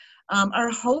 Our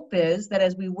hope is that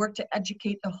as we work to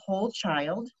educate the whole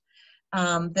child,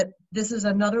 that this is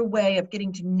another way of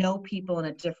getting to know people in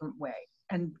a different way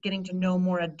and getting to know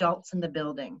more adults in the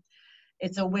building.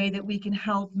 It's a way that we can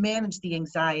help manage the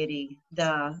anxiety,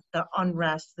 the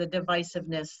unrest, the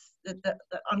divisiveness, the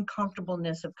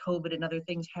uncomfortableness of COVID and other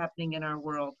things happening in our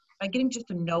world by getting just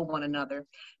to know one another.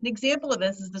 An example of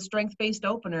this is the strength-based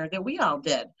opener that we all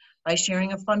did by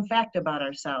sharing a fun fact about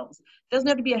ourselves. It doesn't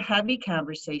have to be a heavy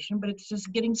conversation, but it's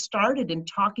just getting started and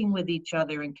talking with each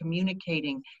other and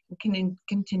communicating and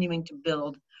continuing to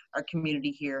build our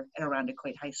community here at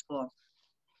Irondequoit High School.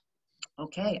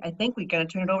 Okay, I think we're going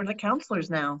to turn it over to the counselors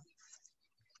now.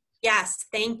 Yes,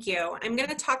 thank you. I'm going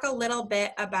to talk a little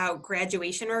bit about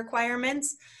graduation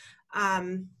requirements.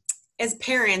 As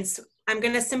parents, I'm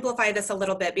going to simplify this a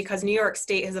little bit because New York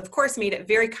State has, of course, made it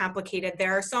very complicated.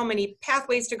 There are so many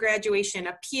pathways to graduation,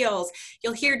 appeals,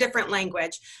 you'll hear different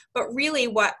language. But really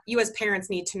what you as parents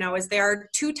need to know is there are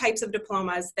two types of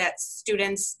diplomas that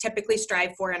students typically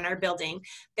strive for in our building.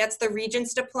 That's the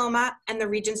Regents Diploma and the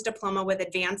Regents Diploma with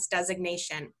Advanced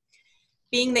Designation.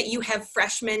 Being that you have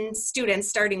freshman students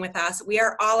starting with us, we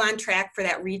are all on track for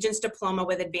that Regents Diploma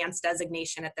with Advanced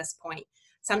Designation at this point.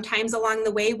 Sometimes along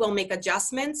the way, we'll make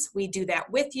adjustments. We do that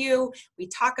with you. We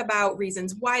talk about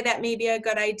reasons why that may be a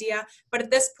good idea. But at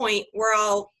this point, we're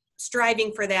all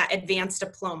striving for that advanced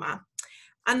diploma.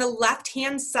 On the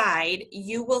left-hand side,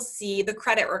 you will see the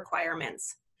credit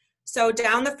requirements. So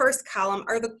down the first column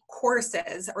are the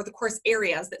courses or the course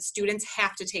areas that students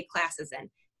have to take classes in.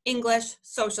 English,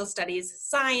 social studies,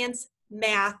 science,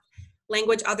 math,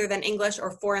 language other than English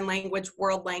or foreign language,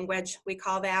 world language, we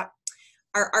call that.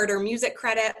 Our art or music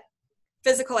credit,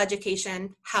 physical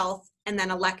education, health, and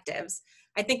then electives.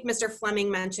 I think Mr.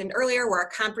 Fleming mentioned earlier, we're a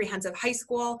comprehensive high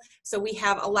school, so we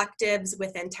have electives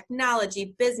within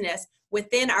technology, business,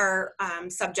 within our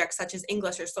subjects such as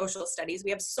English or social studies.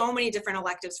 We have so many different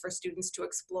electives for students to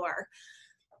explore.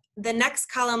 The next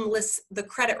column lists the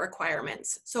credit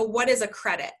requirements. So what is a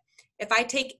credit? If I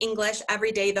take English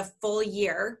every day the full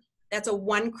year, that's a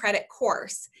 1 credit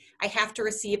course. I have to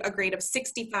receive a grade of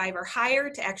 65 or higher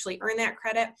to actually earn that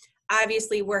credit.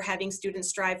 Obviously, we're having students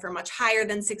strive for much higher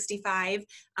than 65,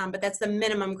 but that's the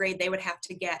minimum grade they would have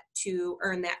to get to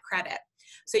earn that credit.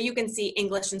 So you can see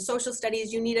English and social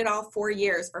studies, you need it all 4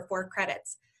 years for 4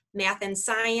 credits. Math and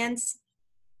science,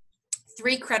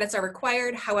 3 credits are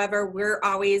required. However, we're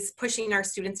always pushing our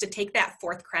students to take that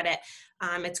 4th credit.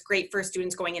 It's great for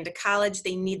students going into college.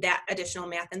 They need that additional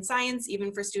math and science.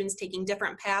 Even for students taking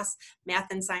different paths, math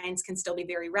and science can still be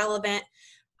very relevant.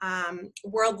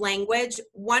 World language,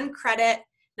 1 credit.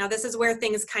 Now this is where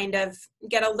things kind of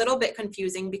get a little bit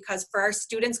confusing, because for our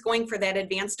students going for that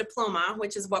advanced diploma,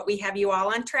 which is what we have you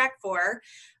all on track for,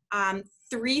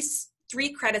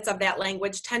 3 credits of that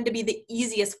language tend to be the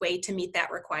easiest way to meet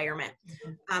that requirement.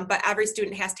 But every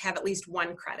student has to have at least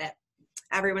 1 credit.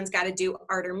 Everyone's got to do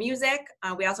art or music.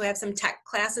 We also have some tech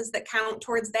classes that count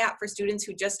towards that for students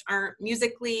who just aren't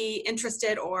musically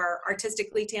interested or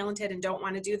artistically talented and don't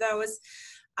want to do those.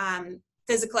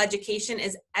 Physical education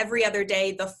is every other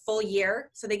day the full year,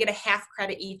 so they get a half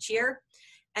credit each year.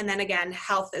 And then again,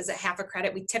 health is a half a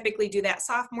credit. We typically do that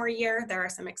sophomore year. There are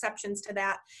some exceptions to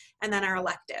that. And then our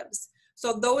electives.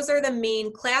 So those are the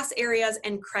main class areas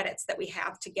and credits that we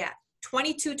have to get.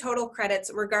 22 total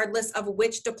credits, regardless of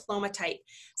which diploma type.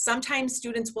 Sometimes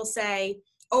students will say,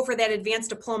 oh, for that advanced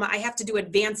diploma, I have to do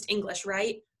advanced English,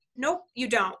 right? Nope, you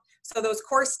don't. So those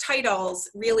course titles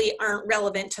really aren't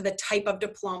relevant to the type of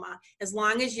diploma. As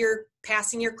long as you're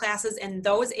passing your classes in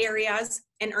those areas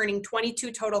and earning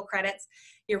 22 total credits,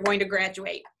 you're going to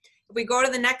graduate. If we go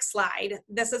to the next slide,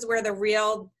 this is where the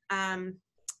real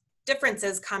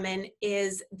differences come in,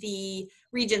 is the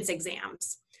Regents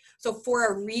exams. So for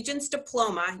a Regents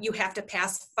diploma, you have to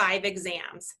pass 5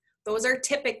 exams. Those are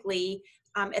typically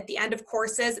at the end of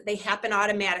courses, they happen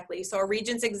automatically. So a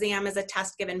Regents exam is a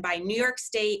test given by New York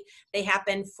State. They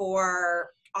happen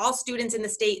for all students in the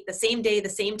state the same day, the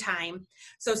same time.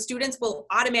 So students will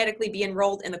automatically be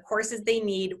enrolled in the courses they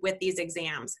need with these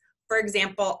exams. For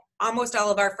example, almost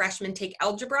all of our freshmen take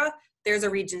algebra. There's a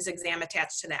Regents exam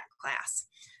attached to that class.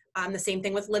 The same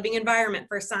thing with living environment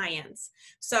for science.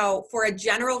 So for a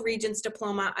general Regents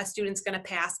diploma, a student's going to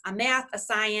pass a math, a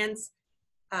science,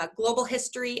 global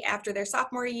history after their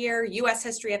sophomore year, US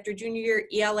history after junior year,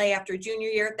 ELA after junior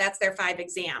year. That's their 5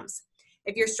 exams.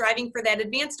 If you're striving for that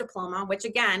advanced diploma, which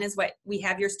again is what we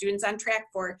have your students on track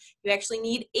for, you actually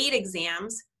need 8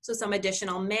 exams. So some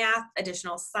additional math,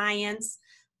 additional science,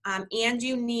 and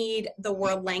you need the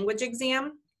world language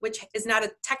exam, which is not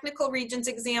a technical Regents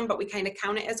exam, but we kind of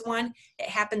count it as one. It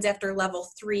happens after level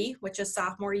 3, which is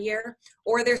sophomore year,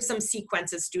 or there's some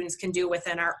sequences students can do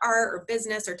within our art or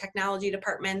business or technology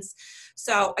departments.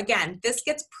 So again, this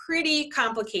gets pretty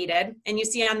complicated, and you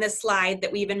see on this slide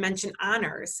that we even mention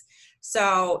honors.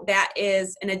 So that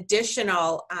is an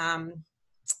additional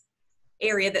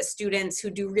area that students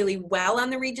who do really well on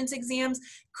the Regents exams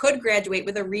could graduate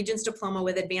with a Regents diploma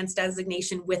with advanced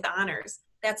designation with honors.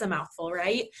 That's a mouthful,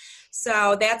 right?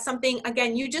 So that's something,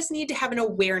 again, you just need to have an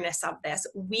awareness of this.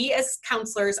 We as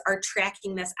counselors are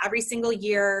tracking this every single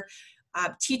year.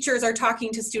 Teachers are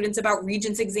talking to students about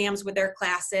Regents exams with their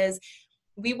classes.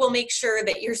 We will make sure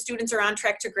that your students are on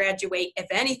track to graduate. If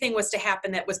anything was to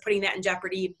happen that was putting that in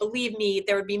jeopardy, believe me,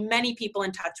 there would be many people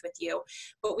in touch with you.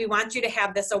 But we want you to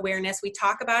have this awareness. We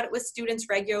talk about it with students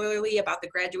regularly about the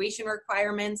graduation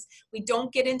requirements. We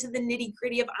don't get into the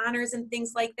nitty-gritty of honors and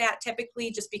things like that typically,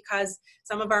 just because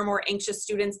some of our more anxious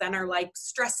students then are like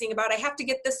stressing about, I have to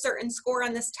get this certain score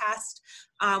on this test.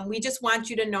 We just want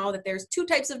you to know that there's 2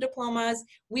 types of diplomas.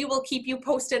 We will keep you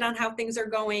posted on how things are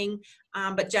going.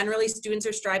 But generally, students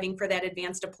are striving for that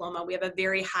advanced diploma. We have a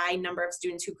very high number of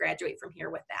students who graduate from here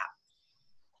with that.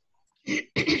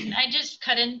 I just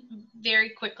cut in very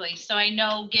quickly. So I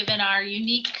know, given our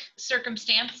unique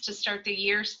circumstance to start the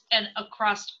year and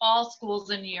across all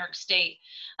schools in New York State,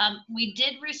 we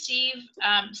did receive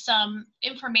some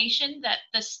information that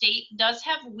the state does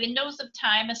have windows of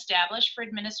time established for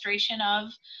administration of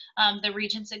the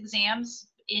Regents exams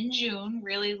in June,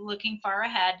 really looking far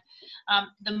ahead.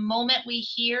 The moment we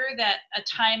hear that a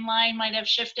timeline might have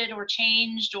shifted or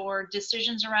changed, or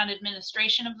decisions around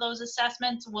administration of those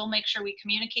assessments, we'll make sure we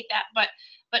communicate that. But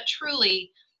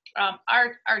truly,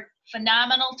 our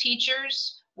phenomenal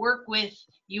teachers work with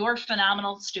your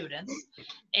phenomenal students,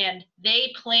 and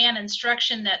they plan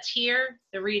instruction that's here.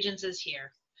 The Regents is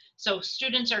here. So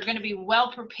students are going to be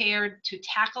well prepared to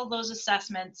tackle those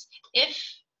assessments if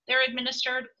they're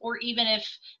administered, or even if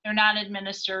they're not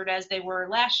administered as they were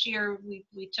last year.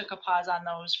 We took a pause on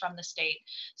those from the state.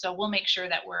 So we'll make sure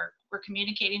that we're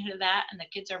communicating to that, and the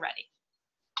kids are ready.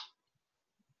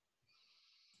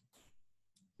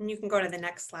 And you can go to the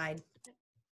next slide.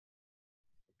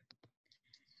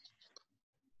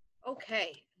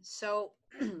 Okay, so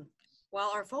while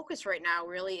our focus right now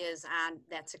really is on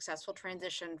that successful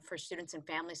transition for students and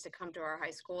families to come to our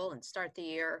high school and start the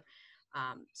year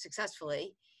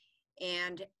successfully,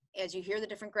 And as you hear the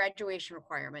different graduation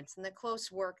requirements and the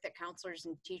close work that counselors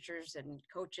and teachers and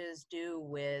coaches do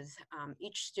with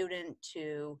each student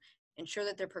to ensure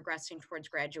that they're progressing towards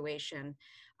graduation,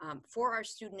 for our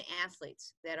student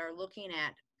athletes that are looking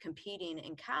at competing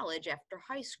in college after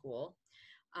high school,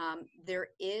 there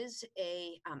is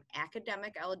a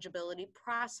academic eligibility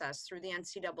process through the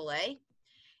NCAA.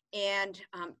 And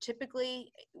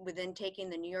typically within taking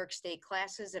the New York State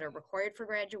classes that are required for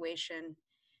graduation,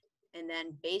 and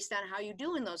then based on how you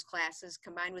do in those classes,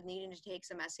 combined with needing to take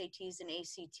some SATs and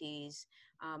ACTs,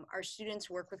 our students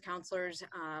work with counselors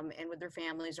and with their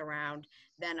families around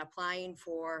then applying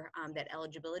for that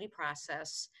eligibility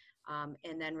process,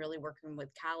 and then really working with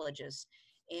colleges.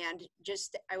 And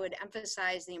just, I would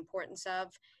emphasize the importance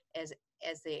of, as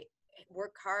they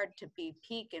work hard to be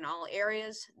peak in all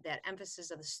areas, that emphasis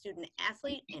of the student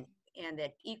athlete and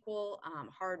that equal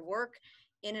hard work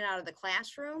in and out of the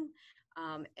classroom.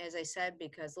 As I said,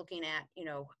 because looking at,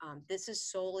 this is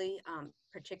solely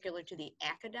particular to the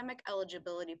academic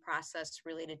eligibility process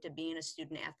related to being a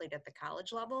student athlete at the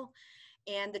college level.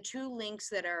 And the two links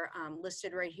that are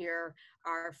listed right here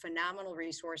are phenomenal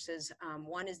resources.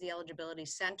 One is the Eligibility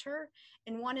Center,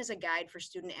 and one is a guide for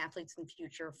student athletes in the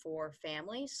future for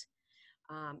families.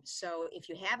 So if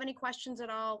you have any questions at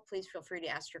all, please feel free to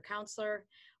ask your counselor.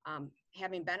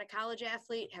 Having been a college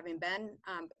athlete, having been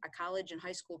a college and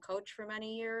high school coach for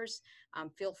many years,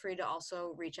 feel free to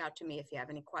also reach out to me if you have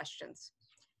any questions.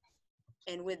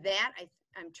 And with that,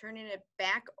 I'm turning it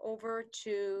back over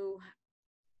to...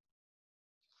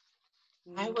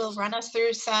 I will run us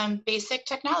through some basic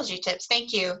technology tips.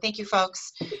 Thank you. Thank you,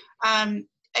 folks.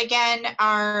 Again,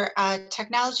 our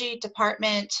technology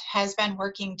department has been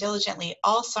working diligently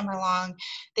all summer long.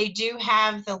 They do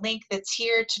have the link that's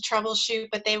here to troubleshoot,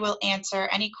 but they will answer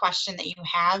any question that you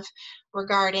have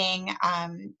regarding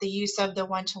the use of the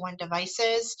one-to-one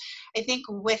devices. I think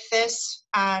with this,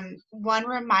 one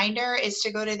reminder is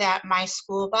to go to that My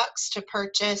School Bucks to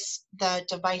purchase the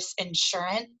device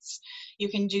insurance. You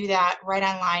can do that right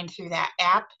online through that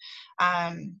app.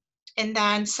 And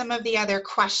then some of the other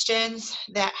questions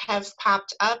that have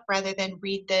popped up, rather than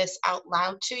read this out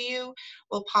loud to you,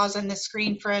 we'll pause on the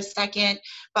screen for a second.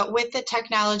 But with the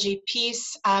technology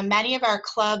piece, many of our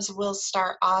clubs will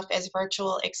start off as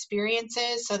virtual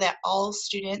experiences so that all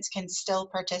students can still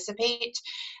participate.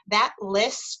 That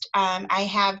list, I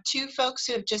have 2 folks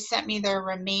who have just sent me their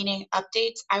remaining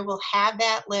updates. I will have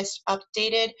that list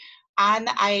updated on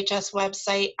the IHS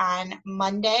website on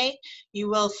Monday. You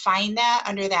will find that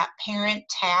under that parent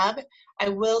tab. I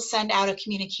will send out a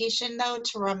communication though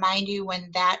to remind you when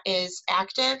that is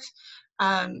active.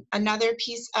 Another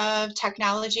piece of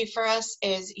technology for us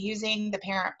is using the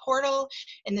parent portal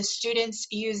and the students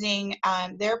using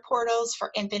their portals for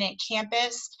Infinite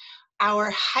Campus. Our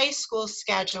high school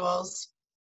schedules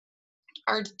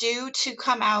are due to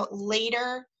come out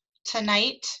later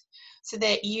tonight, so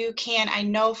that you can, I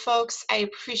know folks, I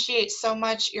appreciate so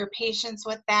much your patience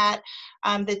with that.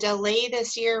 The delay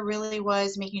this year really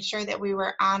was making sure that we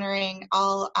were honoring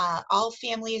all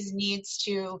families' needs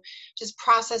to just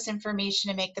process information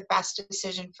and make the best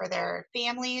decision for their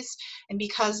families. And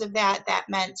because of that, that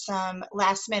meant some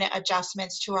last minute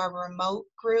adjustments to our remote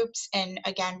groups, and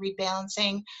again,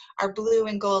 rebalancing our blue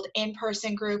and gold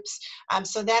in-person groups.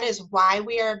 So that is why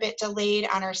we are a bit delayed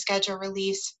on our schedule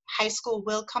release. High school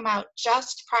will come out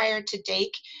just prior to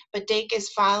DAKE, but DAKE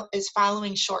is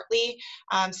following shortly,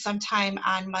 sometime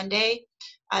on Monday.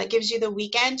 It gives you the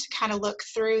weekend to kind of look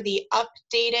through the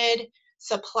updated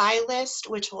supply list,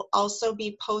 which will also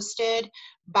be posted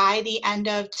by the end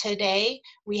of today.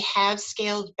 We have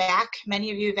scaled back. Many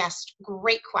of you have asked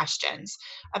great questions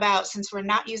about, since we're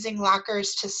not using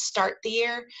lockers to start the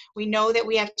year, we know that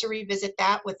we have to revisit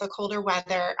that with the colder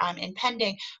weather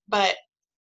impending, but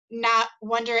not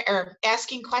wondering or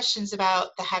asking questions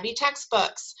about the heavy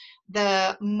textbooks,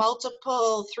 the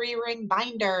multiple 3-ring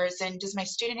binders, and does my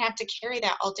student have to carry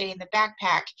that all day in the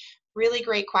backpack? Really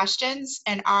great questions,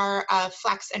 and our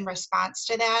flex and response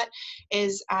to that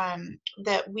is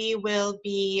that we will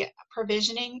be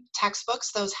provisioning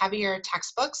textbooks, those heavier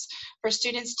textbooks, for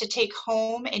students to take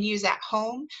home and use at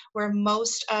home, where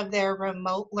most of their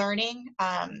remote learning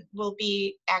will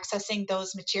be accessing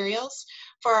those materials.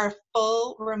 For our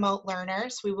full remote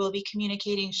learners, we will be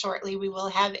communicating shortly. We will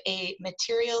have a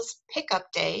materials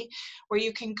pickup day where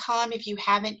you can come if you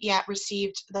haven't yet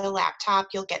received the laptop.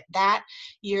 You'll get that.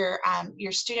 Your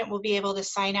student will be able to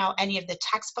sign out any of the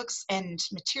textbooks and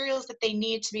materials that they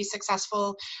need to be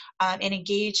successful and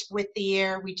engage with the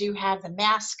year. We do have the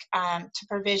mask to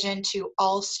provision to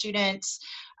all students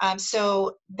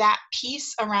So that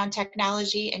piece around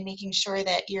technology and making sure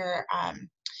that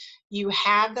you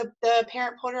have the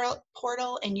parent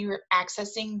portal and you're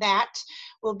accessing that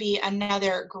will be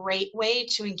another great way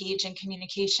to engage in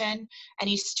communication.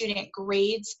 Any student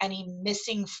grades, any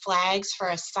missing flags for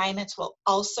assignments will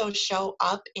also show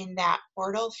up in that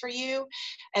portal for you,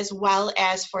 as well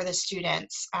as for the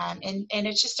students. And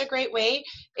it's just a great way.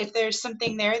 If there's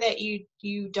something there that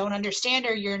you don't understand,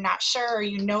 or you're not sure, or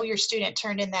you know your student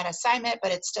turned in that assignment,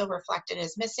 but it's still reflected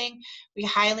as missing, we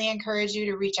highly encourage you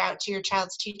to reach out to your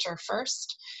child's teacher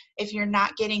first. If you're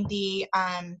not getting the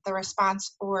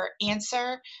response or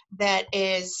answer that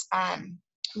is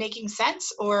making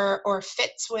sense or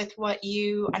fits with what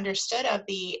you understood of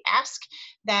the ask,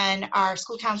 then our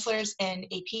school counselors and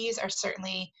APs are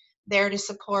certainly there to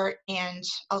support, and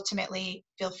ultimately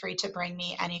feel free to bring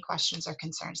me any questions or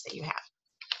concerns that you have.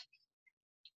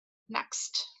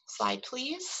 Next slide,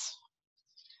 please.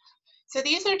 So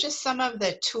these are just some of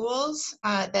the tools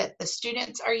that the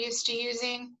students are used to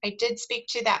using. I did speak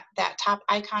to that top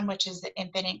icon, which is the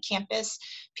Infinite Campus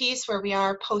piece, where we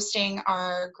are posting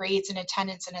our grades and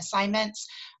attendance and assignments.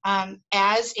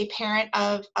 As a parent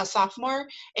of a sophomore,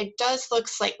 it does look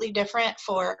slightly different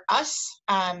for us,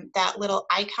 that little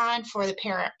icon for the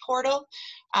parent portal.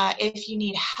 If you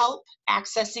need help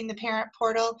accessing the parent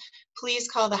portal, please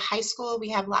call the high school. We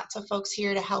have lots of folks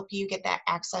here to help you get that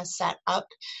access set up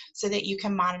so that you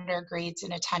can monitor grades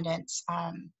and attendance.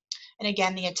 And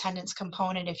again, the attendance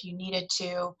component, if you needed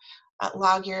to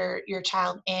log your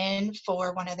child in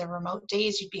for one of the remote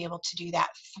days, you'd be able to do that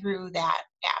through that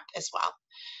app as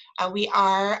well. We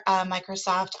are a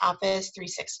Microsoft Office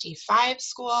 365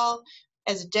 school.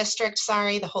 As a district,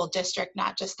 sorry, the whole district,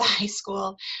 not just the high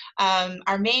school.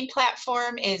 Our main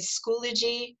platform is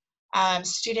Schoology.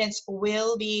 Students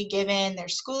will be given their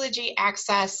Schoology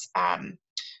access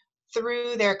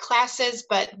through their classes,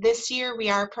 but this year we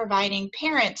are providing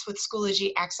parents with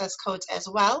Schoology access codes as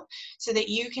well, so that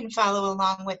you can follow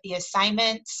along with the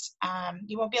assignments.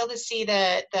 You won't be able to see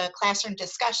the classroom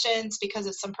discussions because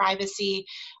of some privacy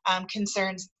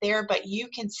concerns there, but you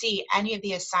can see any of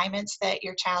the assignments that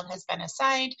your child has been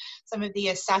assigned, some of the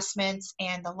assessments,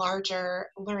 and the larger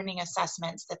learning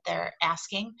assessments that they're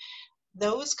asking.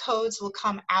 Those codes will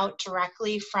come out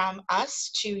directly from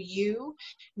us to you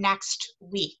next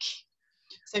week.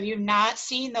 So if you've not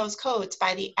seen those codes,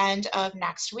 by the end of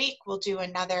next week, we'll do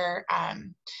another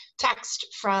text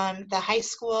from the high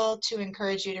school to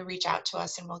encourage you to reach out to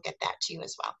us, and we'll get that to you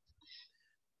as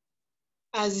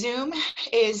well. Zoom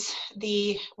is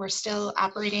we're still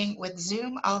operating with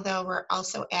Zoom, although we're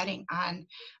also adding on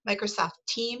Microsoft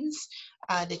Teams.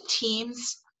 The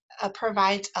Teams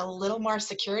provides a little more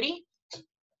security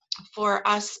for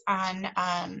us on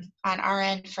our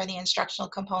end for the instructional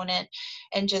component,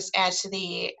 and just adds to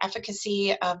the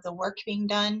efficacy of the work being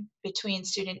done between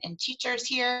student and teachers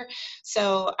here.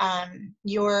 So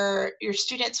your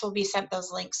students will be sent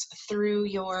those links through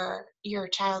your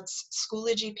child's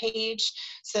Schoology page,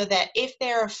 so that if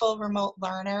they're a full remote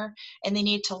learner and they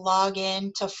need to log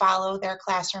in to follow their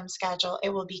classroom schedule, it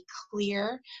will be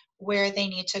clear where they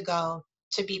need to go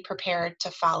to be prepared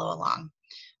to follow along.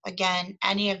 Again,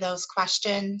 any of those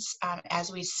questions,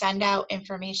 as we send out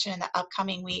information in the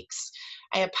upcoming weeks,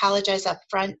 I apologize up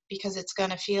front because it's going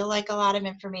to feel like a lot of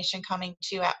information coming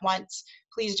to you at once.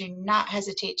 Please do not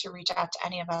hesitate to reach out to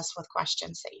any of us with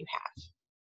questions that you have.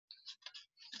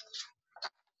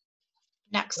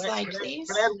 Next slide,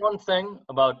 please. Can I add one thing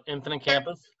about Infinite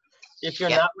Campus? If you're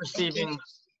not receiving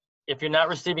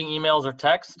emails or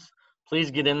texts, please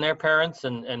get in there, parents,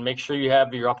 and make sure you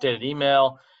have your updated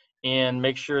email, and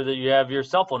make sure that you have your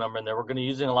cell phone number in there. We're going to be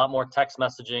using a lot more text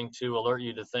messaging to alert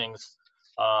you to things.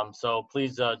 So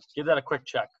please give that a quick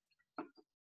check.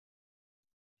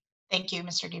 Thank you,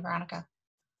 Mr. DeVeronica.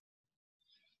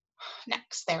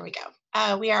 Next, there we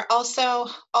go. We are also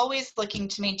always looking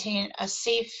to maintain a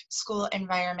safe school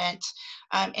environment.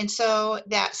 And so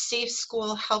that Safe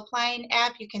School Helpline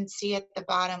app, you can see at the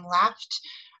bottom left.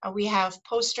 We have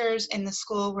posters in the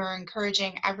school. We're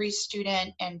encouraging every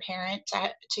student and parent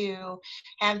to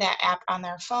have that app on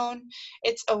their phone.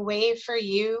 It's a way for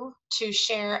you to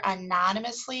share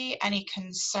anonymously any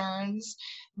concerns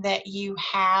that you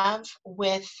have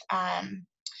with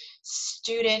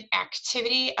student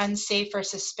activity, unsafe or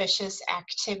suspicious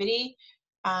activity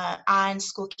on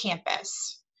school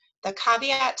campus. The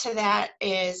caveat to that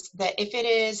is that if it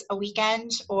is a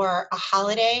weekend or a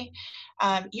holiday,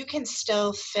 you can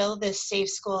still fill this Safe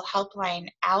School helpline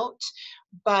out,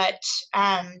 but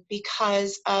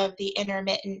because of the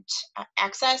intermittent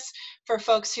access for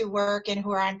folks who work and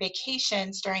who are on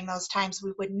vacations during those times,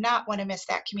 we would not want to miss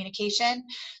that communication.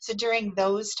 So during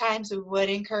those times, we would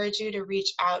encourage you to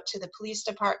reach out to the police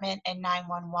department and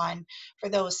 911 for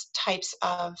those types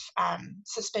of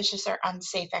suspicious or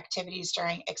unsafe activities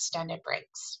during extended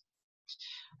breaks.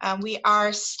 We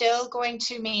are still going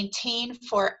to maintain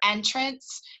for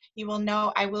entrance. You will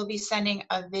know I will be sending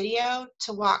a video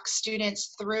to walk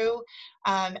students through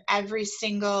every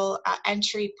single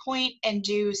entry point and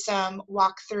do some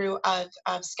walkthrough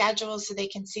of schedules so they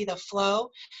can see the flow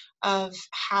of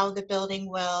how the building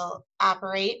will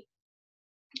operate.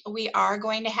 We are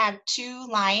going to have 2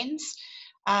 lines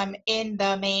in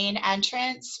the main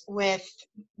entrance with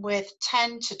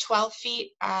 10 to 12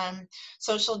 feet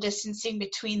social distancing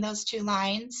between those 2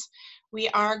 lines. We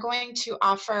are going to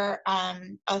offer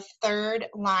a 3rd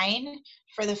line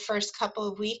for the first couple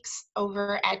of weeks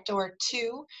over at door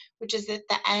 2, which is at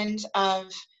the end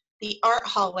of the art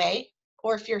hallway,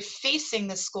 or if you're facing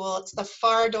the school, it's the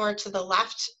far door to the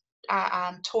left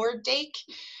toward Dake.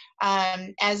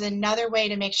 As another way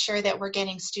to make sure that we're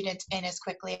getting students in as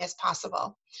quickly as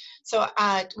possible. So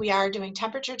we are doing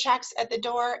temperature checks at the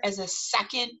door as a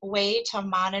second way to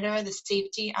monitor the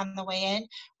safety on the way in.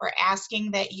 We're asking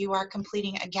that you are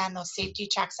completing, again, those safety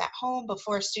checks at home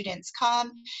before students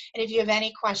come. And if you have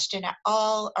any question at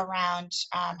all around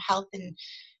health and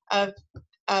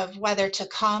of whether to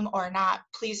come or not,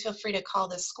 please feel free to call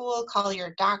the school, call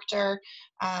your doctor.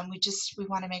 We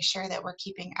want to make sure that we're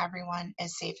keeping everyone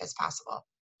as safe as possible.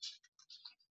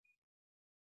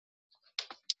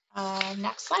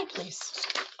 Next slide, please.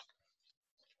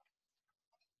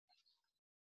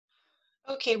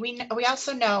 Okay, we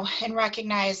also know and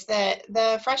recognize that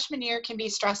the freshman year can be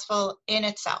stressful in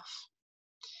itself.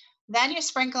 Then you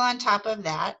sprinkle on top of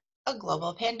that a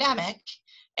global pandemic,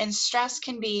 and stress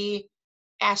can be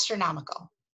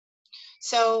astronomical.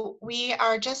 So we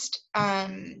are just,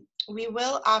 we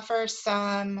will offer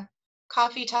some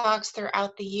coffee talks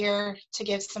throughout the year to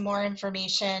give some more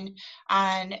information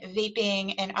on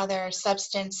vaping and other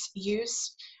substance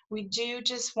use. We do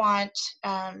just want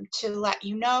to let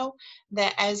you know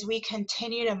that as we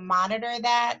continue to monitor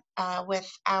that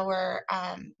with our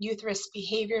youth risk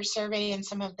behavior survey and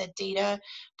some of the data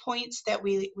points that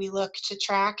we look to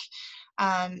track,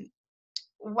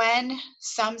 when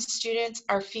some students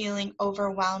are feeling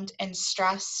overwhelmed and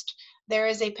stressed, there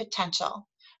is a potential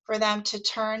for them to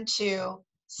turn to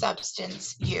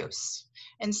substance use.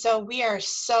 And so we are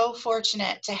so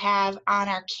fortunate to have on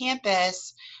our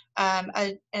campus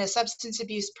a substance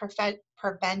abuse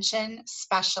prevention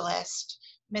specialist,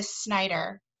 Ms.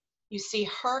 Snyder. You see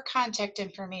her contact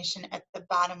information at the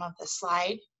bottom of the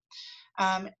slide.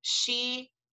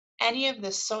 Any of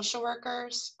the social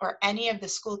workers or any of the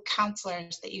school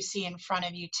counselors that you see in front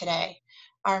of you today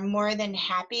are more than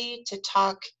happy to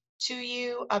talk to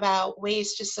you about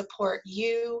ways to support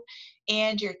you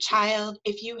and your child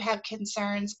if you have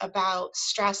concerns about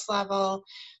stress level,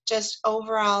 just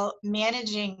overall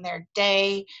managing their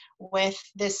day with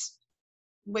this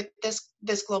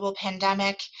global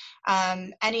pandemic,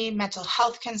 any mental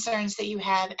health concerns that you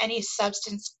have, any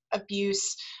substance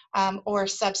abuse or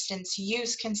substance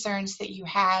use concerns that you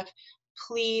have,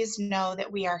 please know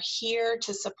that we are here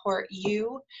to support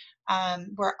you.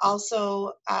 We're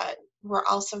also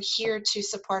here to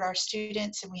support our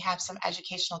students, and we have some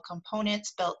educational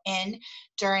components built in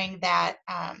during that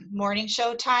morning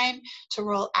show time to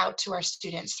roll out to our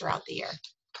students throughout the year.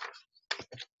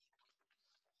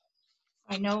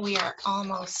 I know we are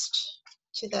almost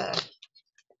to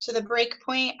the break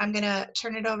point. I'm going to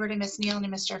turn it over to Ms. Nealon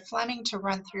and Mr. Fleming to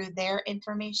run through their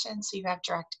information so you have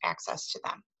direct access to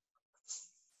them.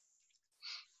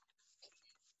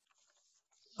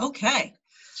 Okay,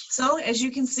 so as you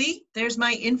can see, there's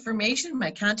my information, my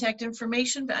contact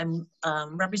information. I'm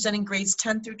representing grades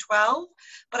 10 through 12,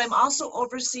 but I'm also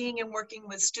overseeing and working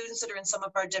with students that are in some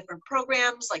of our different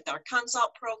programs, like our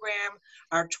consult program,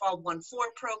 our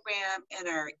 1214 program, and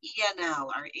our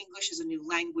ENL, our English as a New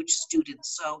Language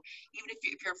students. So even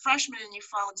if you're a freshman and you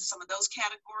fall into some of those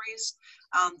categories,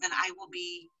 then I will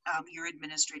be your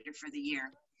administrator for the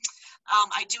year.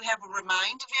 I do have a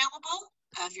Remind available.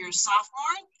 If you're a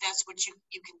sophomore, that's what you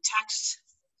can text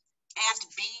at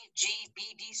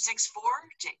BGBD64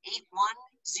 to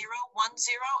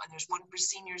 81010, and there's one for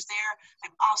seniors there.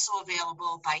 I'm also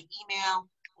available by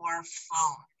email or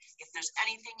phone. If there's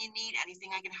anything you need,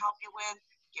 anything I can help you with,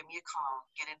 give me a call,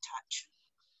 get in touch.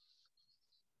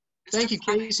 Thank you,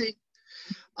 Casey.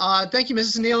 Thank you,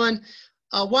 Mrs. Nealon.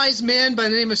 A wise man by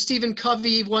the name of Stephen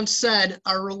Covey once said,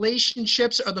 "Our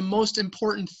relationships are the most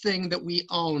important thing that we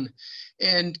own."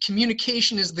 And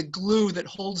communication is the glue that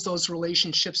holds those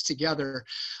relationships together.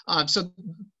 So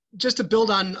just to build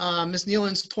on Ms.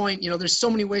 Nealon's point, there's so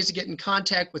many ways to get in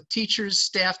contact with teachers,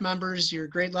 staff members, your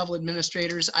grade level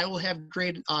administrators. I will have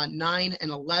grade 9 and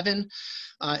 11,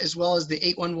 as well as the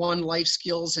 811 life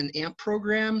skills and AMP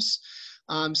programs.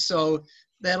 So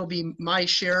that'll be my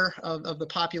share of the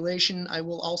population. I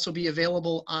will also be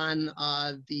available on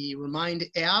the Remind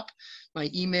app. My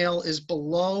email is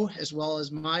below, as well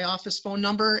as my office phone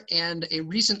number, and a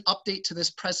recent update to this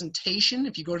presentation.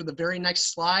 If you go to the very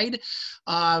next slide,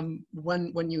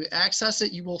 when you access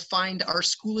it, you will find our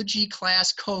Schoology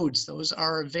class codes. Those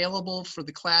are available for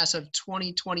the class of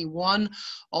 2021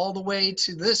 all the way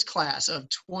to this class of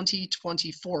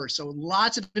 2024. So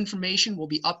lots of information will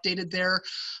be updated there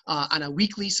on a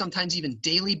weekly, sometimes even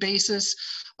daily basis.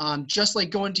 Just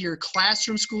like going to your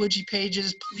classroom Schoology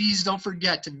pages, please don't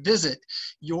forget to visit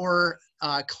your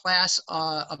class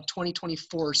of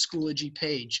 2024 Schoology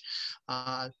page.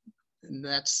 And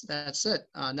that's it.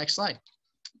 Next slide.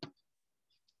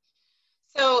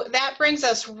 So that brings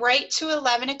us right to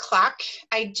 11 o'clock.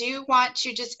 I do want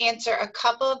to just answer a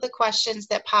couple of the questions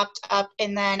that popped up,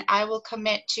 and then I will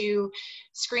commit to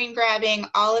screen grabbing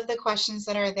all of the questions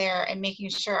that are there and making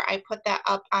sure I put that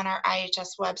up on our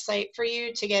IHS website for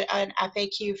you to get an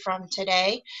FAQ from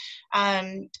today.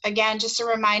 Again, just a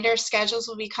reminder, schedules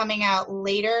will be coming out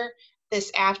later this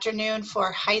afternoon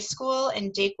for high school,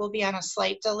 and Dake will be on a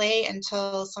slight delay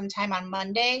until sometime on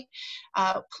Monday.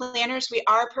 Planners, we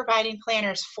are providing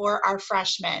planners for our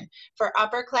freshmen. For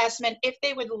upperclassmen, if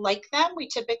they would like them, we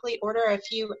typically order a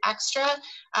few extra,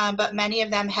 but many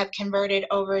of them have converted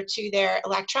over to their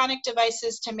electronic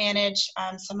devices to manage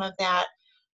some of that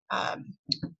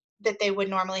that they would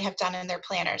normally have done in their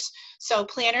planners. So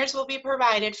planners will be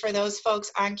provided for those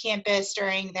folks on campus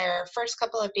during their first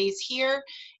couple of days here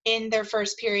in their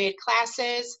first period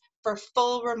classes. For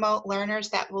full remote learners,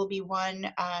 that will be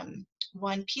one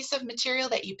piece of material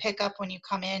that you pick up when you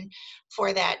come in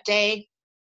for that day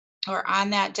or on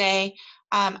that day.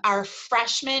 Our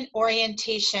freshman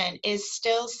orientation is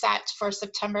still set for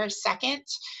September 2nd.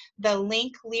 The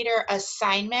link leader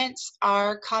assignments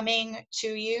are coming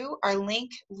to you. Our link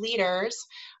leaders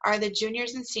are the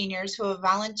juniors and seniors who have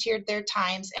volunteered their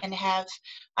times and have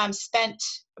spent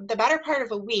the better part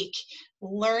of a week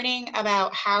learning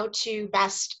about how to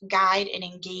best guide and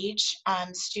engage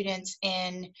students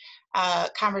in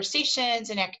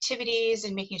conversations and activities,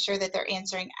 and making sure that they're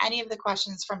answering any of the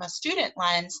questions from a student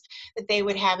lens that they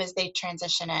would have as they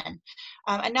transition in.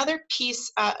 Another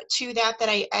piece to that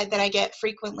I get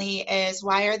frequently is,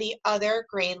 why are the other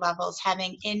grade levels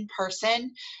having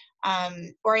in-person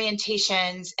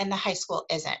orientations and the high school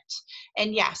isn't?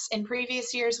 And yes, in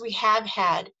previous years we have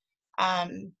had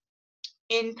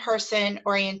in-person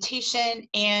orientation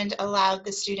and allowed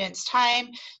the students time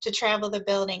to travel the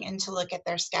building and to look at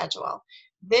their schedule.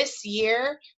 This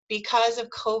year, because of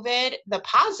COVID, the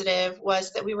positive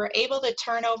was that we were able to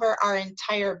turn over our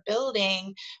entire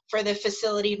building for the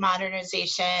facility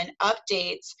modernization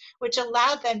updates, which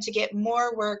allowed them to get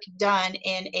more work done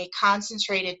in a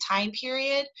concentrated time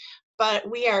period. But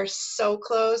we are so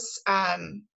close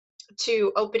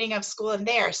to opening of school, and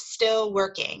they are still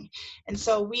working. And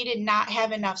so we did not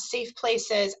have enough safe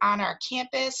places on our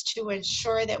campus to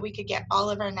ensure that we could get all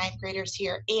of our ninth graders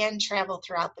here and travel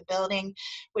throughout the building,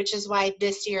 which is why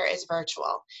this year is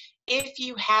virtual. If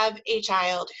you have a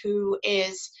child who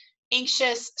is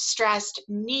anxious, stressed,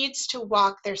 needs to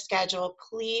walk their schedule,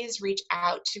 please reach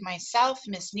out to myself,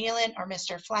 Ms. Nealon, or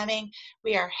Mr. Fleming.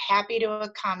 We are happy to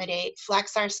accommodate,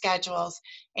 flex our schedules,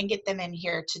 and get them in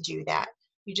here to do that.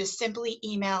 You just simply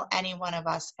email any one of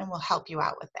us and we'll help you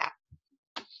out with that.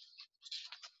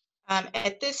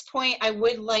 At this point, I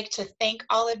would like to thank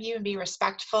all of you and be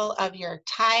respectful of your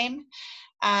time.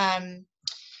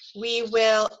 We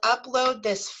will upload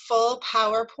this full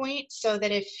PowerPoint so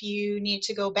that if you need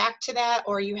to go back to that,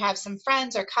 or you have some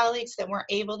friends or colleagues that weren't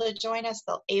able to join us,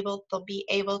 they'll be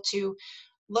able to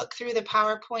look through the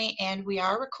PowerPoint. And we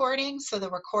are recording, so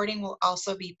the recording will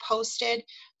also be posted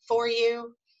for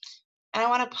you. And I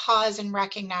want to pause and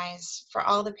recognize, for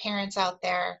all the parents out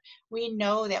there, we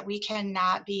know that we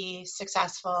cannot be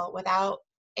successful without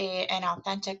an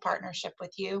authentic partnership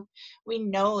with you. We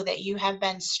know that you have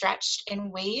been stretched in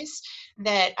ways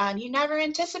that you never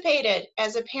anticipated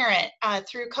as a parent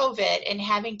through COVID and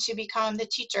having to become the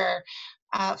teacher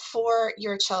for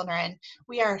your children.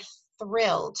 We are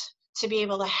thrilled to be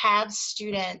able to have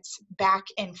students back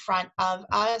in front of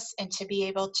us and to be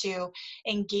able to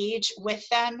engage with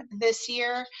them this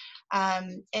year,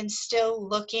 and still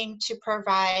looking to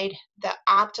provide the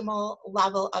optimal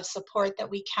level of support that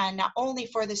we can, not only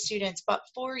for the students, but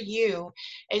for you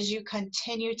as you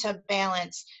continue to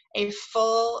balance a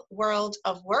full world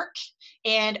of work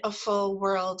and a full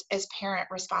world as parent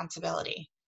responsibility.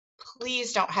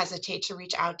 Please don't hesitate to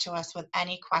reach out to us with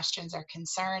any questions or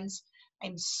concerns.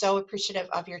 I'm so appreciative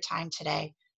of your time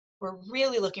today. We're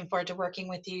really looking forward to working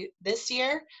with you this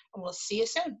year, and we'll see you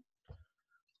soon.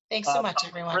 Thanks so much,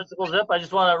 everyone. Principal Zip, I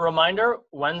just want a reminder,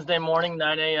 Wednesday morning,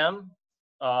 9 a.m.,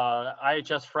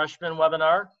 IHS Freshman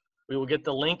webinar. We will get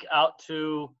the link out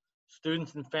to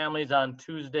students and families on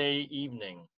Tuesday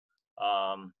evening,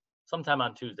 sometime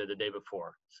on Tuesday, the day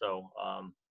before. So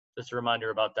just a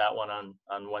reminder about that one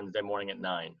on Wednesday morning at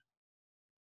 9.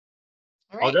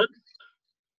 All right. All good?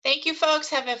 Thank you, folks.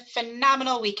 Have a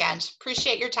phenomenal weekend.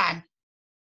 Appreciate your time.